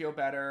hope you feel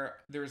better.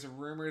 There's a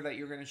rumor that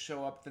you're going to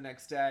show up the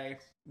next day.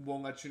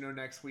 We'll let you know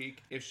next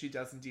week if she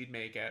does indeed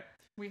make it.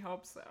 We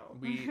hope so.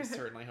 We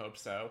certainly hope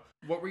so.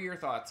 What were your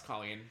thoughts,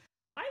 Colleen?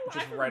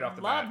 I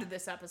loved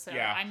this episode.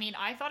 Yeah. I mean,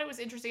 I thought it was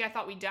interesting. I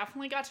thought we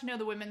definitely got to know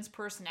the women's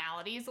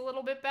personalities a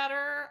little bit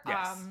better.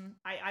 Yes.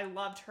 I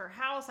loved her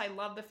house. I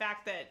love the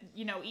fact that,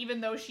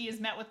 even though she is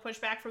met with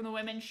pushback from the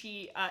women,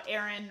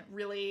 Erin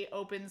really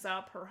opens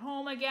up her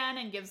home again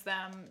and gives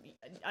them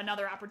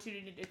another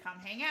opportunity to come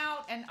hang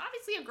out. And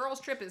obviously a girls'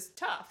 trip is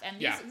tough.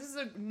 And this is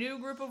a new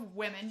group of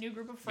women, new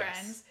group of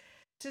friends.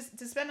 Yes.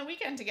 To spend the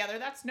weekend together,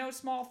 that's no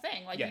small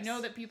thing. Like, you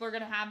know that people are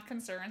going to have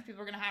concerns,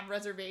 people are going to have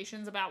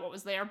reservations about what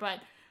was there,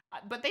 but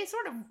they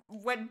sort of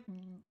went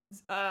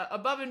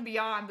above and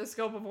beyond the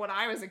scope of what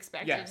I was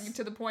expecting,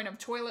 to the point of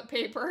toilet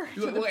paper.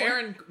 Well,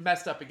 Erin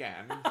messed up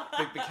again.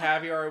 The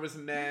caviar was a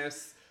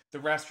miss. The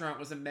restaurant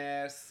was a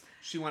miss.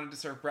 She wanted to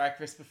serve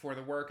breakfast before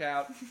the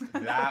workout.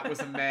 That was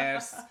a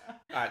miss.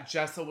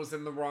 Jessel was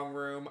in the wrong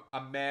room.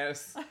 A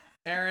miss.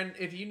 Erin,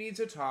 if you need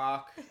to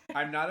talk,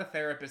 I'm not a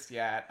therapist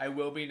yet. I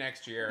will be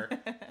next year.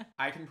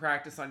 I can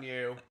practice on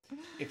you.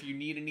 If you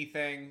need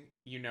anything,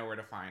 you know where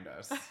to find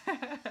us.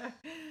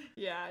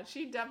 Yeah,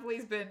 she definitely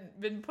has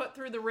been put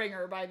through the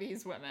ringer by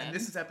these women. And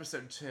this is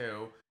episode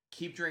 2.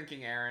 Keep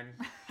drinking, Erin.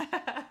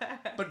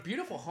 But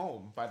beautiful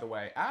home, by the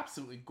way.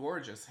 Absolutely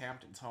gorgeous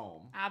Hamptons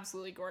home.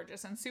 Absolutely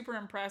gorgeous. And super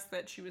impressed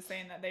that she was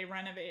saying that they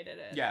renovated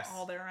it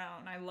all their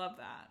own. I love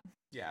that.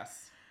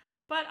 Yes.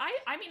 But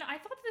I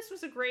thought this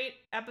was a great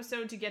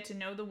episode to get to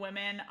know the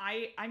women.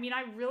 I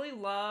really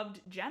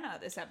loved Jenna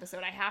this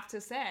episode, I have to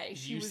say.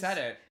 You said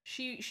it.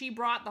 She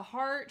brought the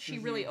heart. She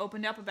really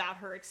opened up about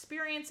her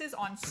experiences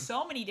on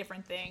so many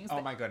different things.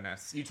 Oh my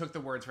goodness. You took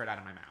the words right out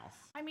of my mouth.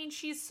 I mean,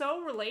 she's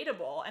so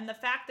relatable. And the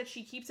fact that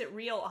she keeps it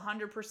real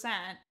 100%.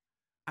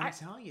 I'm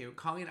telling you,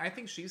 Colleen, I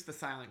think she's the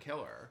silent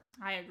killer.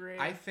 I agree.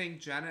 I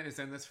think Jenna is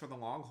in this for the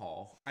long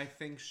haul. I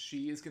think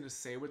she is going to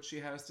say what she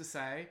has to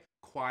say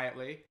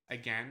quietly,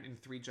 again, in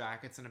 3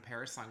 jackets and a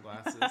pair of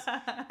sunglasses.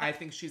 I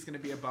think she's going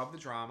to be above the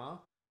drama.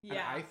 Yeah.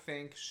 And I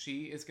think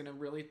she is going to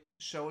really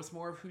show us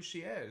more of who she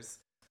is.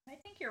 I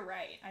think you're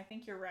right.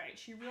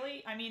 She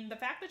really, the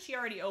fact that she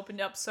already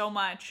opened up so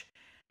much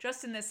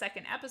just in this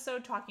second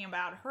episode, talking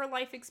about her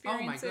life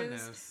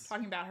experiences,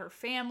 talking about her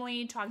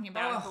family, talking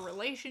about her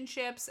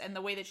relationships, and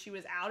the way that she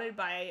was outed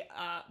by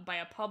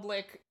a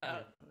public,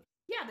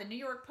 the New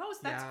York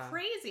Post. That's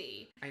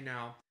crazy. I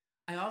know.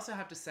 I also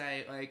have to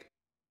say,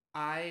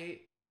 I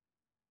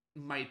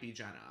might be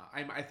Jenna.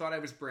 I thought I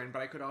was Brynn,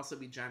 but I could also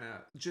be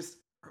Jenna. Just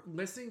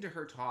listening to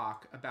her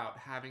talk about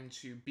having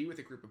to be with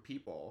a group of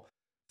people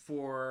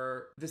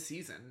for the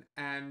season,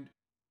 and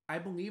I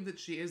believe that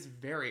she is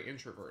very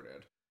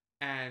introverted.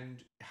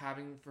 And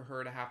having for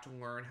her to have to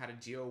learn how to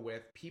deal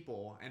with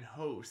people and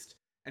host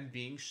and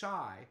being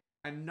shy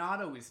and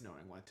not always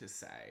knowing what to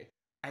say.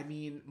 I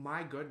mean,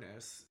 my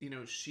goodness,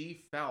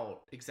 she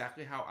felt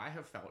exactly how I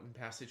have felt in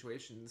past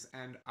situations,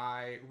 and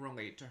I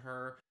relate to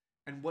her.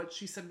 And what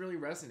she said really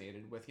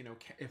resonated with,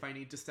 if I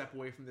need to step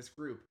away from this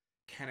group,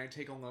 can I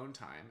take alone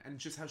time? And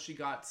just how she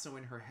got so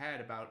in her head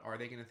about, are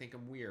they going to think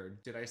I'm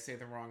weird? Did I say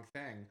the wrong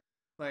thing?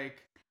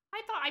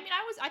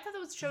 I thought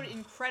that showed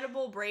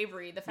incredible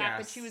bravery. The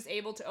fact that she was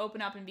able to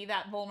open up and be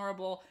that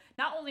vulnerable,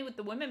 not only with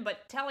the women,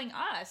 but telling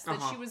us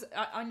that she was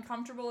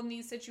uncomfortable in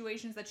these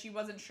situations, that she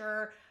wasn't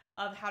sure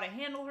how to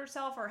handle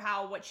herself or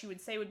how what she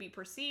would say would be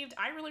perceived.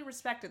 I really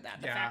respected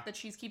that. The fact that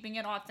she's keeping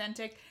it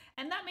authentic,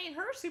 and that made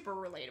her super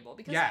relatable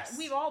because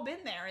we've all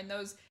been there in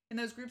those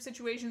group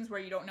situations where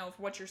you don't know if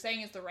what you're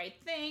saying is the right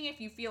thing, if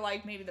you feel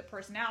like maybe the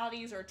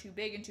personalities are too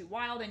big and too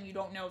wild and you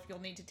don't know if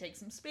you'll need to take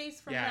some space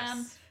from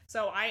them.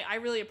 So I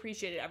really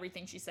appreciated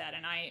everything she said,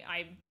 and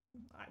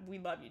we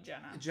love you,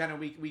 Jenna. Jenna,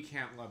 we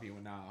can't love you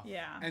enough.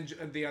 Yeah. And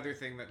the other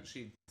thing that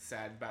she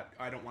said, but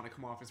I don't want to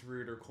come off as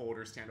rude or cold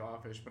or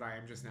standoffish, but I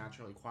am just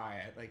naturally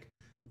quiet. Like,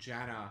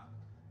 Jenna,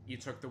 you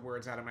took the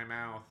words out of my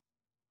mouth.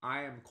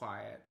 I am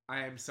quiet.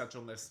 I am such a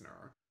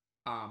listener.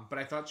 But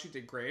I thought she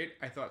did great.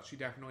 I thought she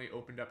definitely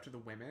opened up to the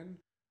women.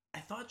 I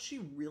thought she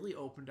really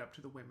opened up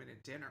to the women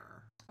at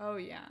dinner. Oh,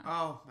 yeah.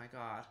 Oh, my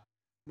God.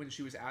 When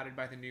she was outed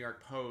by the New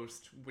York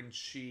Post, when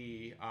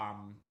she...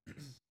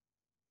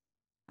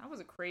 That was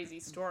a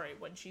crazy story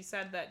when she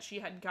said that she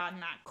had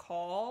gotten that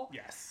call.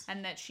 Yes.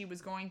 And that she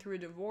was going through a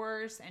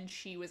divorce and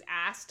she was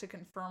asked to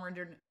confirm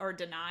or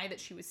deny that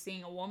she was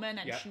seeing a woman.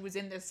 And she was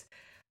in this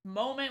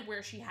moment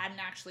where she hadn't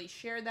actually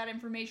shared that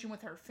information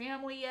with her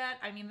family yet.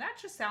 I mean, that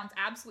just sounds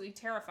absolutely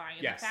terrifying.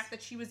 And the fact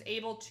that she was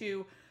able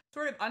to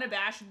sort of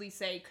unabashedly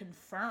say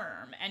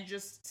confirm and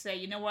just say,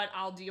 you know what,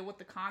 I'll deal with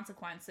the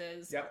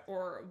consequences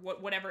or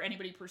whatever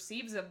anybody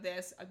perceives of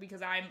this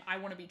because I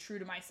want to be true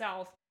to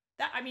myself.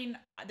 That, I mean,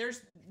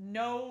 there's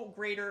no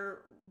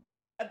greater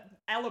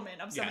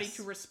element of somebody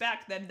to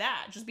respect than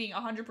that. Just being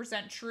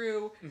 100%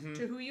 true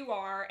to who you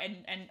are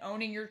and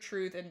owning your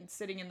truth and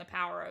sitting in the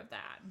power of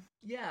that.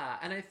 Yeah,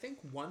 and I think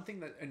one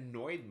thing that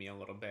annoyed me a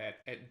little bit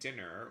at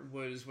dinner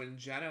was when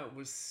Jenna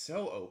was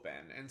so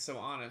open and so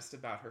honest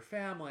about her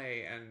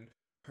family and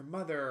her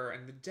mother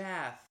and the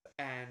death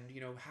and, you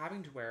know,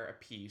 having to wear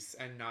a piece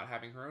and not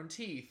having her own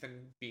teeth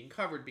and being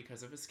covered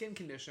because of a skin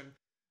condition.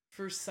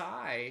 For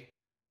Sai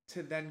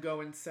to then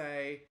go and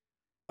say,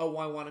 oh,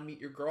 I want to meet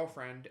your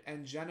girlfriend,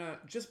 and Jenna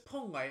just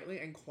politely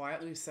and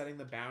quietly setting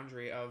the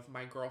boundary of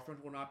my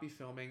girlfriend will not be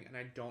filming and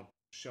I don't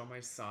show my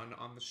son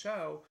on the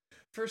show.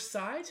 For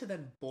Sai to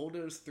then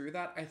bulldoze through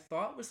that, I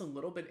thought was a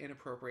little bit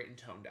inappropriate and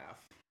tone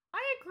deaf.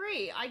 I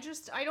agree. I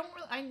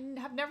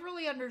have never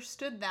really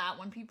understood that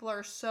when people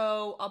are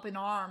so up in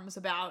arms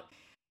about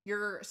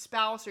your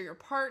spouse or your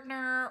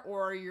partner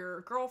or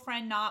your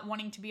girlfriend not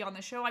wanting to be on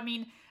the show. I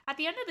mean, at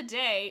the end of the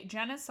day,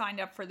 Jenna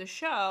signed up for the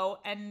show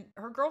and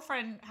her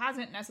girlfriend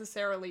hasn't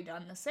necessarily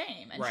done the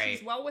same. And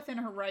she's well within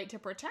her right to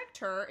protect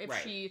her if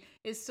she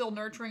is still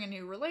nurturing a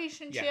new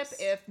relationship,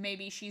 if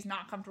maybe she's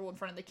not comfortable in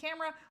front of the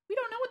camera. We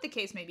don't know what the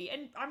case may be.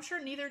 And I'm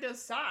sure neither does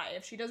Sai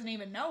if she doesn't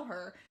even know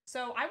her.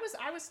 So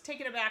I was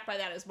taken aback by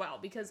that as well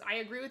because I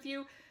agree with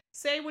you.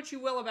 Say what you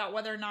will about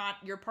whether or not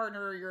your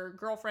partner or your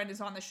girlfriend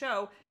is on the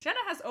show. Jenna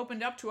has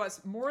opened up to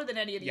us more than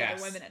any of the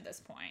other women at this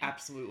point.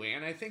 Absolutely.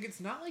 And I think it's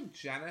not like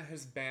Jenna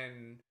has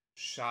been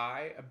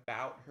shy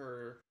about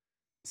her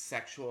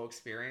sexual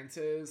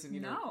experiences. And, you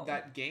know,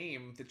 that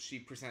game that she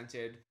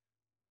presented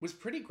was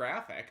pretty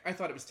graphic. I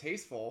thought it was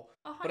tasteful.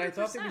 100%. But I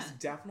thought there was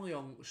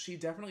she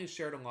definitely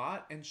shared a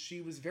lot. And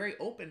she was very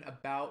open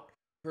about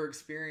her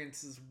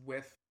experiences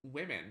with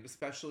women,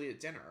 especially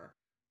at dinner.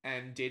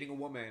 And dating a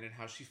woman and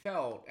how she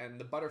felt and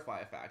the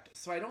butterfly effect.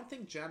 So I don't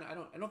think Jenna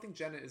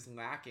is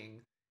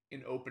lacking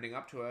in opening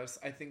up to us.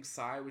 I think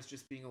Sai was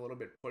just being a little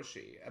bit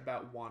pushy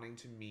about wanting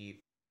to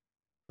meet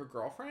her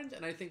girlfriend.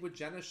 And I think with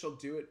Jenna, she'll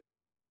do it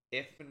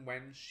if and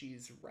when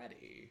she's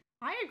ready.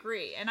 I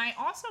agree. And I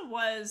also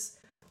was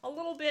a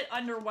little bit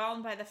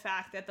underwhelmed by the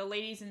fact that the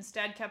ladies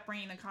instead kept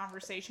bringing the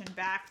conversation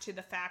back to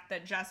the fact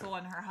that Jessel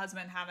and her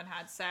husband haven't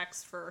had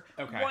sex for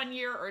 1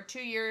 year or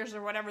 2 years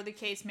or whatever the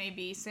case may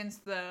be since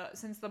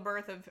the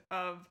birth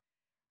of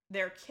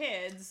their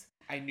kids.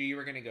 I knew you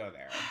were going to go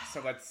there.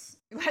 So let's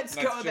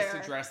go there.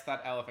 Just address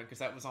that elephant because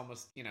that was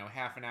almost,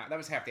 half an hour. That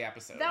was half the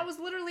episode. That was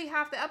literally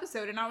half the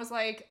episode. And I was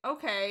like,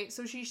 okay,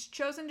 so she's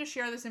chosen to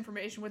share this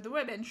information with the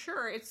women.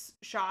 Sure, it's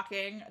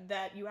shocking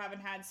that you haven't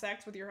had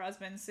sex with your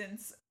husband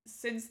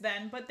since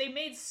then, but they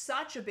made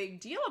such a big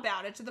deal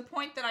about it to the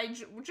point that I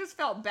just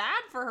felt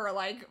bad for her.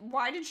 Like,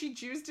 why did she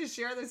choose to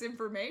share this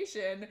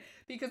information?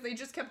 Because they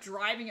just kept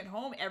driving it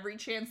home every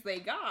chance they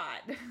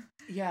got.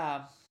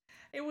 Yeah.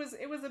 It was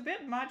a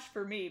bit much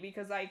for me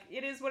because, like,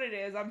 it is what it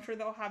is. I'm sure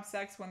they'll have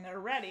sex when they're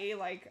ready.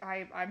 Like,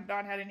 I've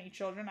not had any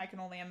children. I can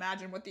only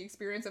imagine what the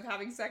experience of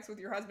having sex with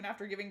your husband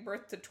after giving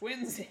birth to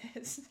twins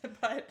is.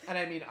 And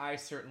I mean, I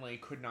certainly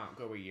could not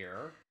go a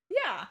year.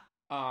 Yeah.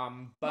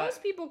 But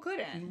most people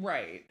couldn't.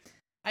 Right.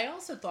 I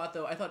also thought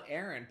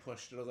Erin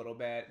pushed it a little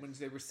bit when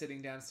they were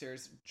sitting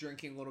downstairs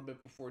drinking a little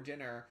bit before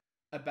dinner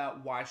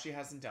about why she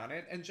hasn't done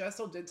it. And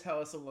Jessel did tell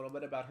us a little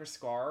bit about her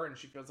scar and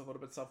she feels a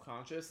little bit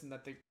self-conscious and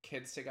that the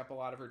kids take up a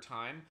lot of her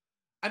time.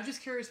 I'm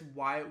just curious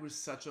why it was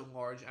such a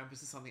large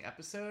emphasis on the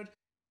episode.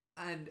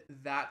 And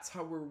that's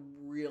how we're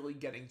really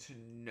getting to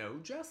know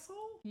Jessel?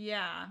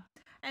 Yeah.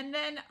 And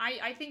then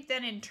I think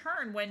then in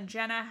turn, when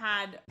Jenna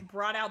had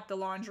brought out the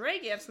lingerie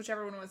gifts, which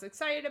everyone was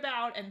excited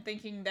about and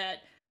thinking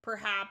that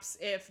perhaps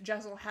if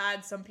Jessel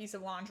had some piece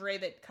of lingerie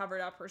that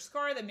covered up her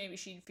scar, then maybe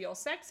she'd feel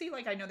sexy.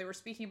 Like, I know they were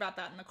speaking about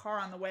that in the car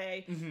on the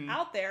way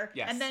out there.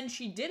 Yes. And then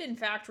she did, in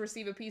fact,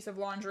 receive a piece of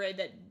lingerie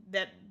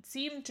that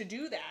seemed to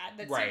do that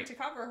seemed to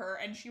cover her,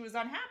 and she was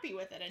unhappy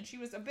with it. And she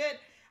was a bit...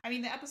 I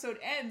mean, the episode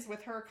ends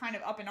with her kind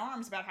of up in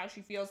arms about how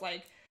she feels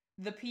like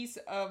the piece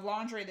of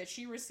lingerie that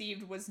she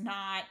received was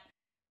not...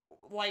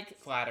 like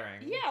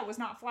flattering. Yeah, was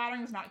not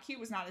flattering, was not cute,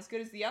 was not as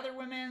good as the other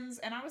women's,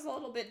 and I was a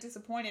little bit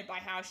disappointed by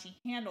how she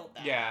handled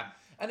that. Yeah.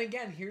 And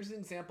again, here's an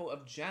example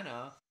of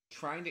Jenna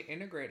trying to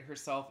integrate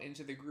herself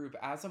into the group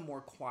as a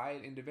more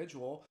quiet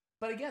individual.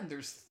 But again,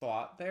 there's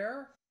thought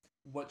there.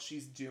 What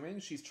she's doing,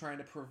 she's trying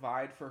to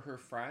provide for her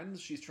friends.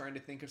 She's trying to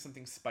think of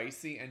something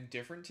spicy and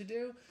different to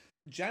do.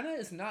 Jenna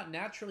is not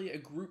naturally a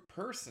group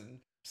person,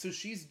 so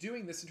she's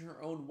doing this in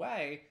her own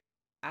way.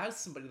 As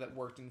somebody that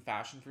worked in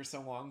fashion for so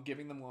long,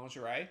 giving them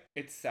lingerie,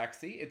 it's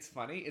sexy, it's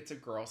funny, it's a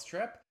girl's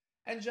trip,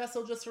 and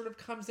Jessel just sort of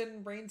comes in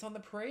and rains on the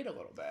parade a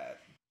little bit.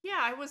 Yeah,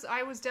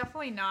 I was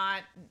definitely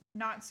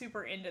not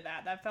super into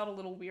that. That felt a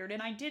little weird,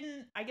 and I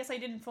guess I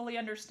didn't fully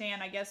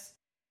understand. I guess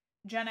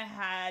Jenna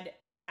had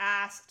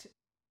asked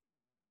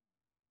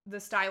the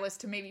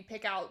stylist to maybe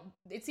pick out...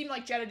 It seemed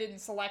like Jenna didn't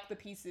select the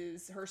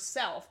pieces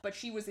herself, but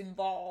she was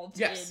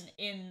involved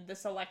in the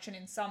selection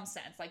in some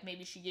sense. Like,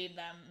 maybe she gave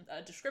them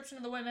a description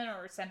of the women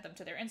or sent them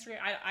to their Instagram.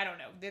 I don't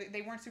know.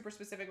 They weren't super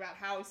specific about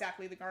how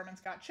exactly the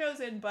garments got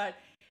chosen, but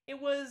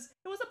it was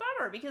a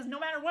bummer, because no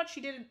matter what she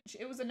did,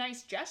 it was a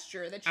nice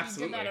gesture that she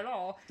did that at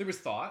all. There was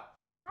thought.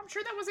 I'm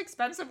sure that was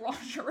expensive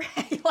lingerie.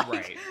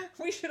 Right.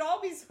 We should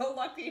all be so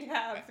lucky to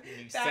have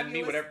Send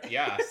me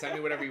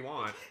whatever you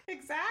want.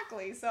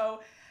 Exactly.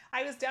 So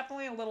I was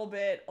definitely a little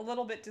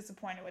bit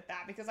disappointed with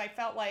that, because I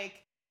felt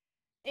like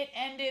it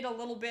ended a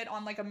little bit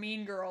on like a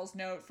Mean Girls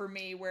note for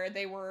me, where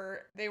they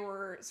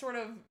were sort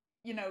of,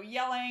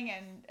 yelling,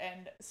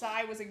 and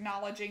Sai was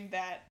acknowledging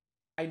that...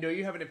 I know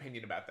you have an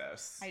opinion about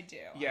this. I do.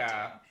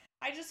 Yeah.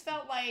 I just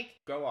felt like...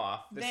 Go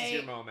off. This is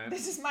your moment.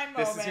 This is my moment.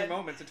 This is your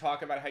moment to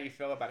talk about how you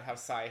feel about how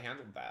Sai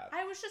handled that.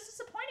 I was just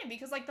disappointed,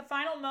 because, like, the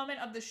final moment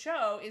of the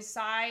show is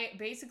Sai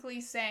basically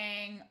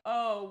saying,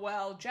 oh,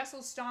 well,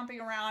 Jessel's stomping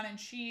around and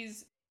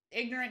she's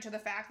ignorant to the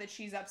fact that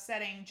she's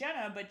upsetting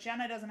Jenna, but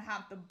Jenna doesn't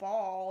have the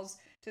balls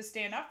to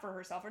stand up for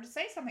herself or to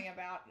say something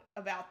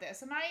about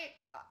this. And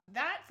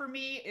that, for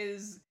me,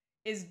 is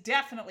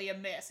definitely a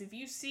miss. If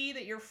you see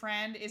that your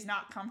friend is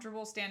not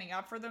comfortable standing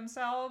up for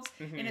themselves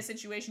in a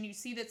situation, you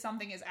see that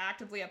something is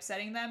actively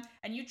upsetting them,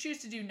 and you choose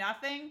to do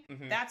nothing,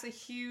 that's a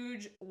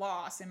huge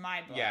loss in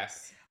my book.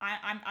 Yes.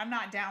 I'm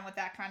not down with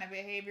that kind of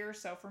behavior.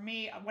 So for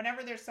me,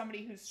 whenever there's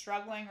somebody who's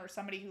struggling or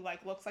somebody who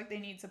like looks like they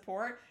need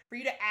support, for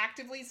you to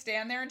actively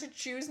stand there and to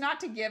choose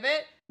not to give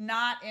it,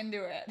 not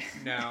into it.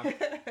 No.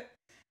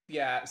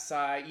 Yeah,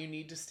 Sai, you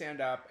need to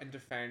stand up and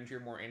defend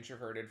your more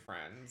introverted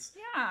friends.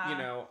 Yeah.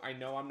 I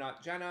know I'm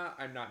not Jenna,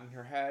 I'm not in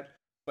her head,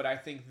 but I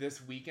think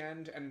this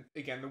weekend, and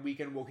again, the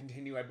weekend will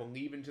continue, I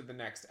believe, into the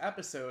next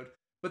episode,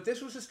 but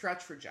this was a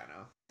stretch for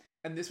Jenna.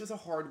 And this was a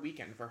hard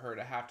weekend for her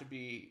to have to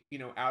be,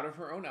 out of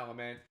her own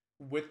element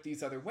with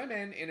these other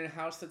women in a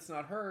house that's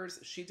not hers.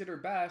 She did her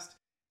best,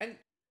 and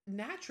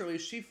naturally,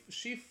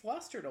 she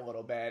flustered a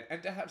little bit,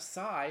 and to have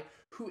Sai,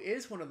 who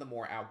is one of the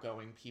more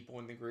outgoing people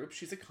in the group,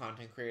 she's a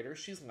content creator,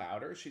 she's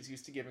louder, she's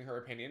used to giving her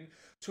opinion,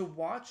 to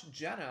watch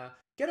Jenna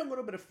get a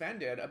little bit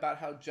offended about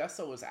how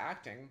Jessel was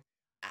acting,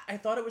 I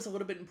thought it was a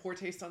little bit in poor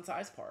taste on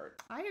Sai's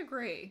part. I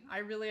agree. I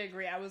really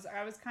agree. I was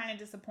kind of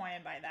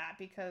disappointed by that,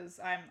 because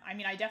I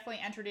definitely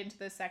entered into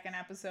the second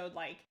episode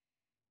like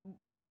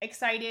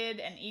excited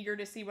and eager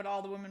to see what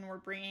all the women were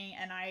bringing,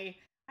 and I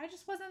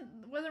just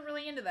wasn't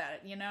really into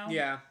that,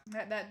 Yeah.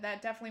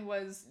 That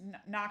definitely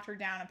knocked her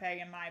down a peg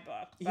in my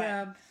book.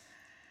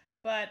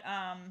 But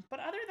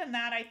other than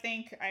that, I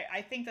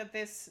think that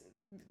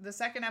the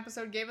second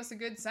episode gave us a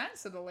good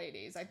sense of the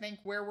ladies. I think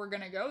where we're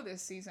gonna go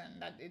this season,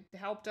 that it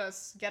helped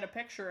us get a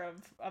picture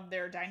of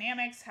their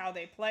dynamics, how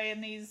they play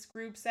in these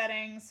group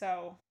settings.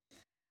 So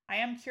I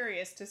am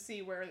curious to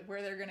see where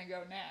they're gonna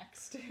go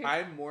next.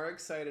 I'm more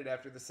excited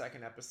after the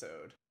second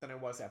episode than I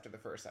was after the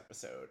first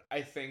episode.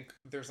 I think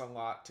there's a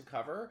lot to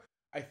cover.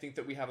 I think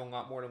that we have a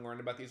lot more to learn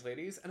about these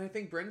ladies, and I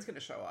think Bryn's gonna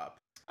show up.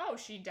 Oh,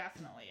 she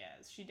definitely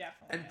is.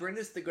 And Bryn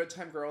is the good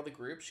time girl of the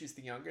group. She's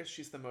the youngest.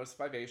 She's the most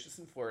vivacious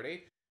and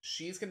flirty.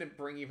 She's gonna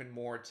bring even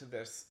more to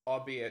this,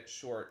 albeit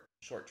short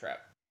trip.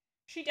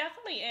 She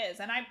definitely is.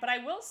 But I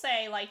will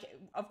say, like,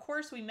 of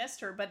course we missed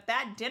her, but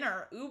that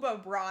dinner, Uba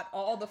brought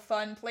all the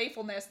fun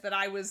playfulness that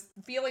I was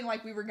feeling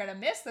like we were going to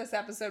miss this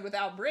episode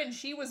without Bryn.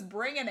 She was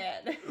bringing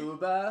it.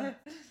 Uba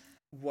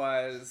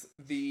was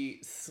the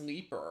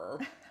sleeper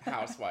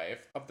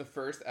housewife of the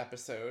first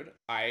episode.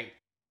 I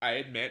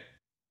admit,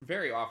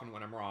 very often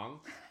when I'm wrong,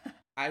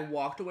 I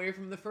walked away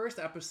from the first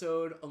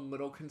episode a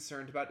little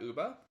concerned about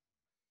Uba.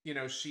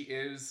 She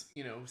is,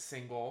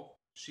 single.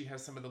 She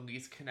has some of the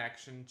least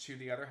connection to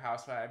the other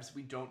housewives.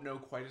 We don't know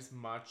quite as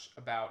much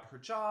about her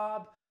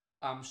job.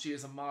 She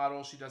is a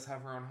model. She does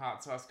have her own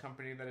hot sauce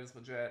company that is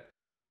legit.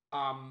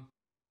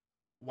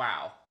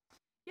 Wow.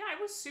 Yeah,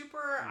 I was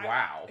super.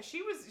 Wow.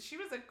 She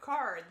was a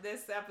card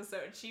this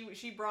episode.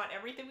 She brought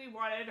everything we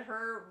wanted.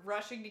 Her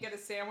rushing to get a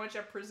sandwich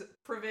at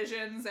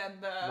Provisions, and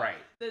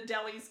the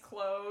deli's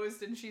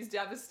closed, and she's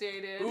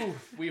devastated.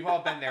 Oof, we've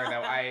all been there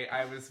though.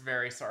 I was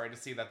very sorry to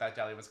see that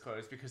deli was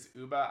closed because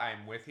Uba,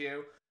 I'm with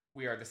you.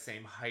 We are the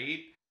same height.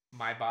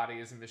 My body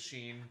is a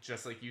machine,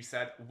 just like you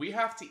said. We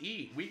have to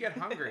eat. We get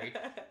hungry.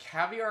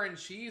 Caviar and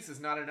cheese is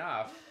not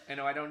enough. I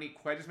know I don't eat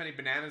quite as many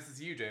bananas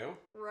as you do.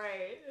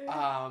 Right.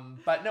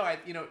 But no,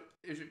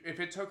 if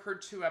it took her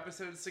 2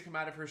 episodes to come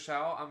out of her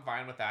shell, I'm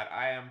fine with that.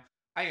 I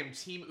am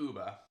Team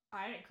Uba.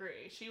 I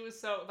agree. She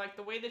was so, like,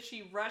 the way that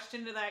she rushed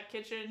into that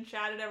kitchen,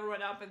 chatted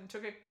everyone up, and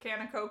took a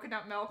can of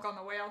coconut milk on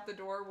the way out the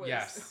door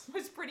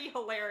was pretty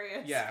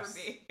hilarious for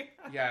me.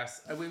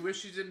 Yes. We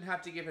wish she didn't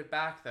have to give it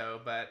back, though,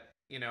 but...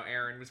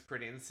 Erin was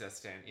pretty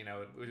insistent. It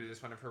was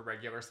just one of her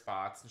regular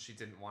spots, and she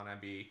didn't want to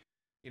be,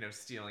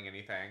 stealing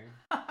anything.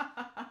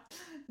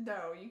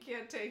 No, you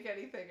can't take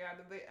anything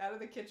out of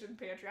the kitchen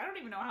pantry. I don't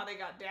even know how they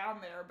got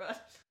down there,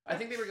 but I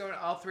think they were going.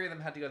 All 3 of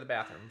them had to go to the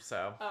bathroom.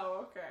 So.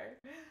 Oh, okay.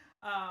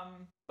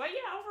 But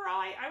yeah,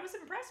 overall, I was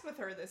impressed with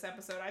her this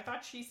episode. I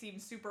thought she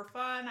seemed super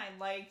fun. I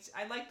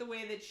liked the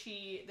way that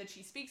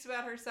she speaks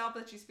about herself,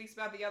 that she speaks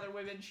about the other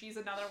women. She's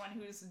another one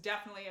who's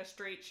definitely a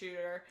straight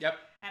shooter. Yep.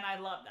 And I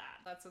love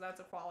that. That's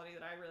a quality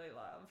that I really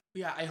love.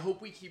 Yeah, I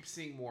hope we keep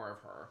seeing more of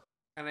her.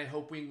 And I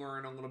hope we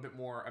learn a little bit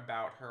more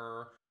about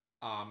her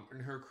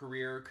and her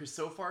career, because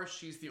so far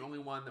she's the only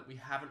one that we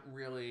haven't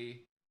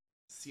really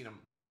seen a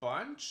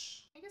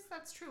bunch. I guess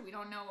that's true. We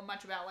don't know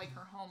much about like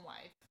her home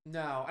life.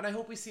 No, and I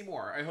hope we see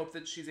more. I hope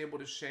that she's able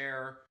to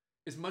share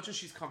as much as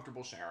she's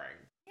comfortable sharing.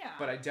 Yeah.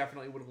 But I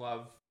definitely would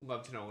love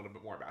to know a little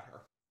bit more about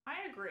her.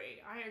 I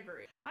agree. I'm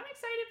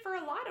excited for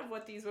a lot of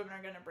what these women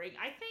are going to bring.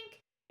 I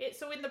think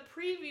so in the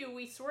preview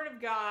we sort of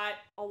got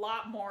a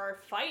lot more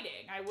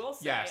fighting. I will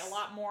say yes. a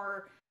lot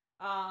more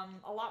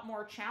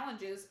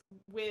challenges.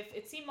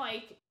 It seemed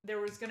like there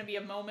was going to be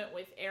a moment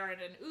with Erin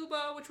and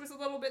Uba, which was a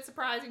little bit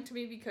surprising to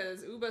me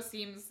because Uba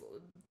seems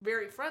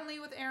very friendly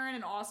with Erin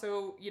and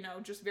also,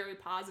 just very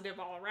positive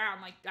all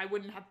around. Like, I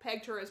wouldn't have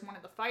pegged her as one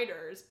of the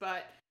fighters,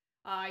 but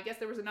I guess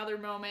there was another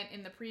moment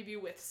in the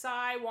preview with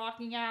Sai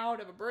walking out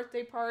of a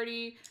birthday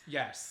party.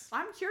 Yes.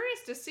 I'm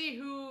curious to see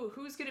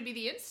who's going to be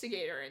the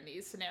instigator in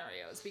these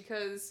scenarios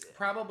because...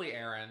 Probably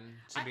Erin,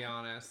 to be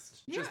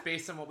honest. Yeah. Just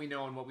based on what we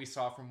know and what we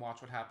saw from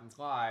Watch What Happens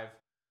Live,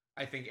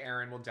 I think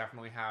Erin will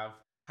definitely have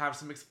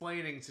some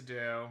explaining to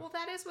do. Well,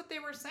 that is what they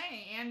were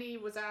saying. Andy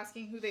was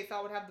asking who they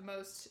thought would have the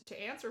most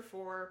to answer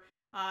for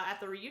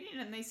at the reunion,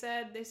 and they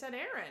said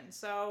Erin.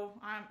 So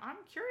I'm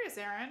curious,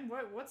 Erin.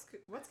 What's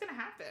gonna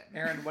happen?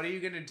 Erin, what are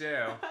you gonna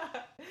do?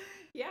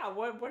 Yeah,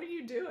 what are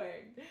you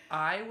doing?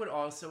 I would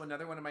also,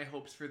 another one of my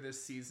hopes for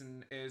this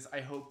season is I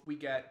hope we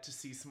get to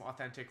see some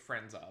authentic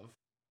friends of.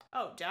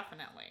 Oh,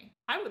 definitely.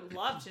 I would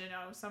love to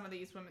know some of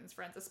these women's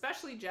friends,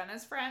 especially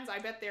Jenna's friends. I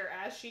bet they're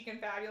as chic and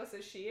fabulous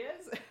as she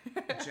is.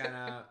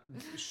 Jenna,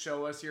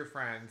 show us your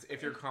friends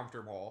if you're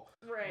comfortable.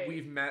 Right.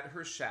 We've met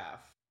her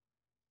chef,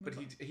 but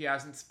he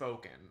hasn't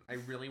spoken. I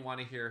really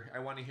want to hear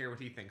what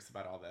he thinks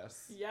about all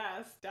this.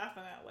 Yes,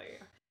 definitely.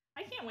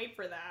 I can't wait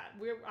for that.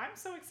 I'm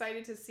so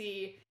excited to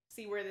see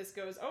where this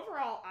goes.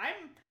 Overall,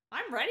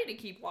 I'm ready to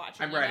keep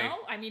watching. I'm ready.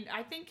 I mean,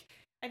 I think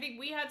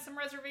we had some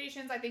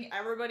reservations. I think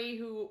everybody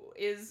who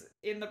is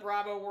in the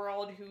Bravo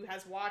world who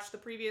has watched the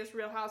previous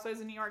Real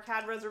Housewives of New York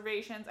had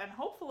reservations, and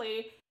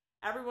hopefully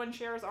everyone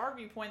shares our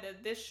viewpoint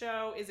that this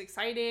show is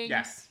exciting.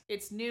 Yes.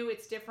 It's new,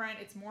 it's different,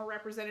 it's more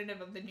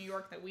representative of the New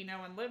York that we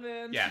know and live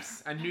in.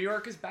 Yes. And New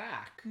York is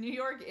back. New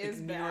York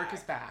is back. New York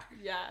is back.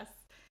 Yes.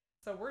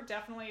 So we're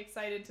definitely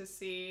excited to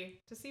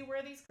see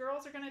where these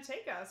girls are going to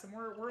take us, and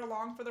we're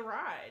along for the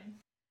ride.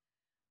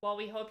 Well,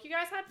 we hope you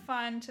guys had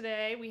fun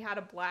today. We had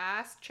a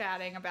blast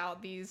chatting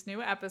about these new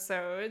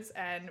episodes,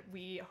 and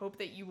we hope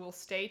that you will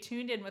stay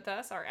tuned in with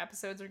us. Our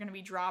episodes are going to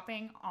be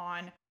dropping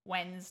on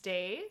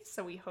Wednesdays,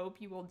 so we hope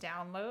you will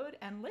download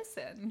and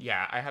listen.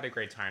 Yeah, I had a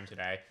great time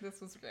today.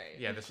 This was great.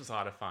 Yeah, this was a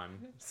lot of fun.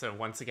 So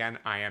once again,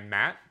 I am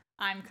Matt.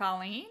 I'm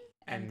Colleen.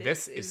 And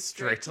this is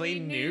Strictly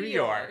New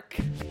York.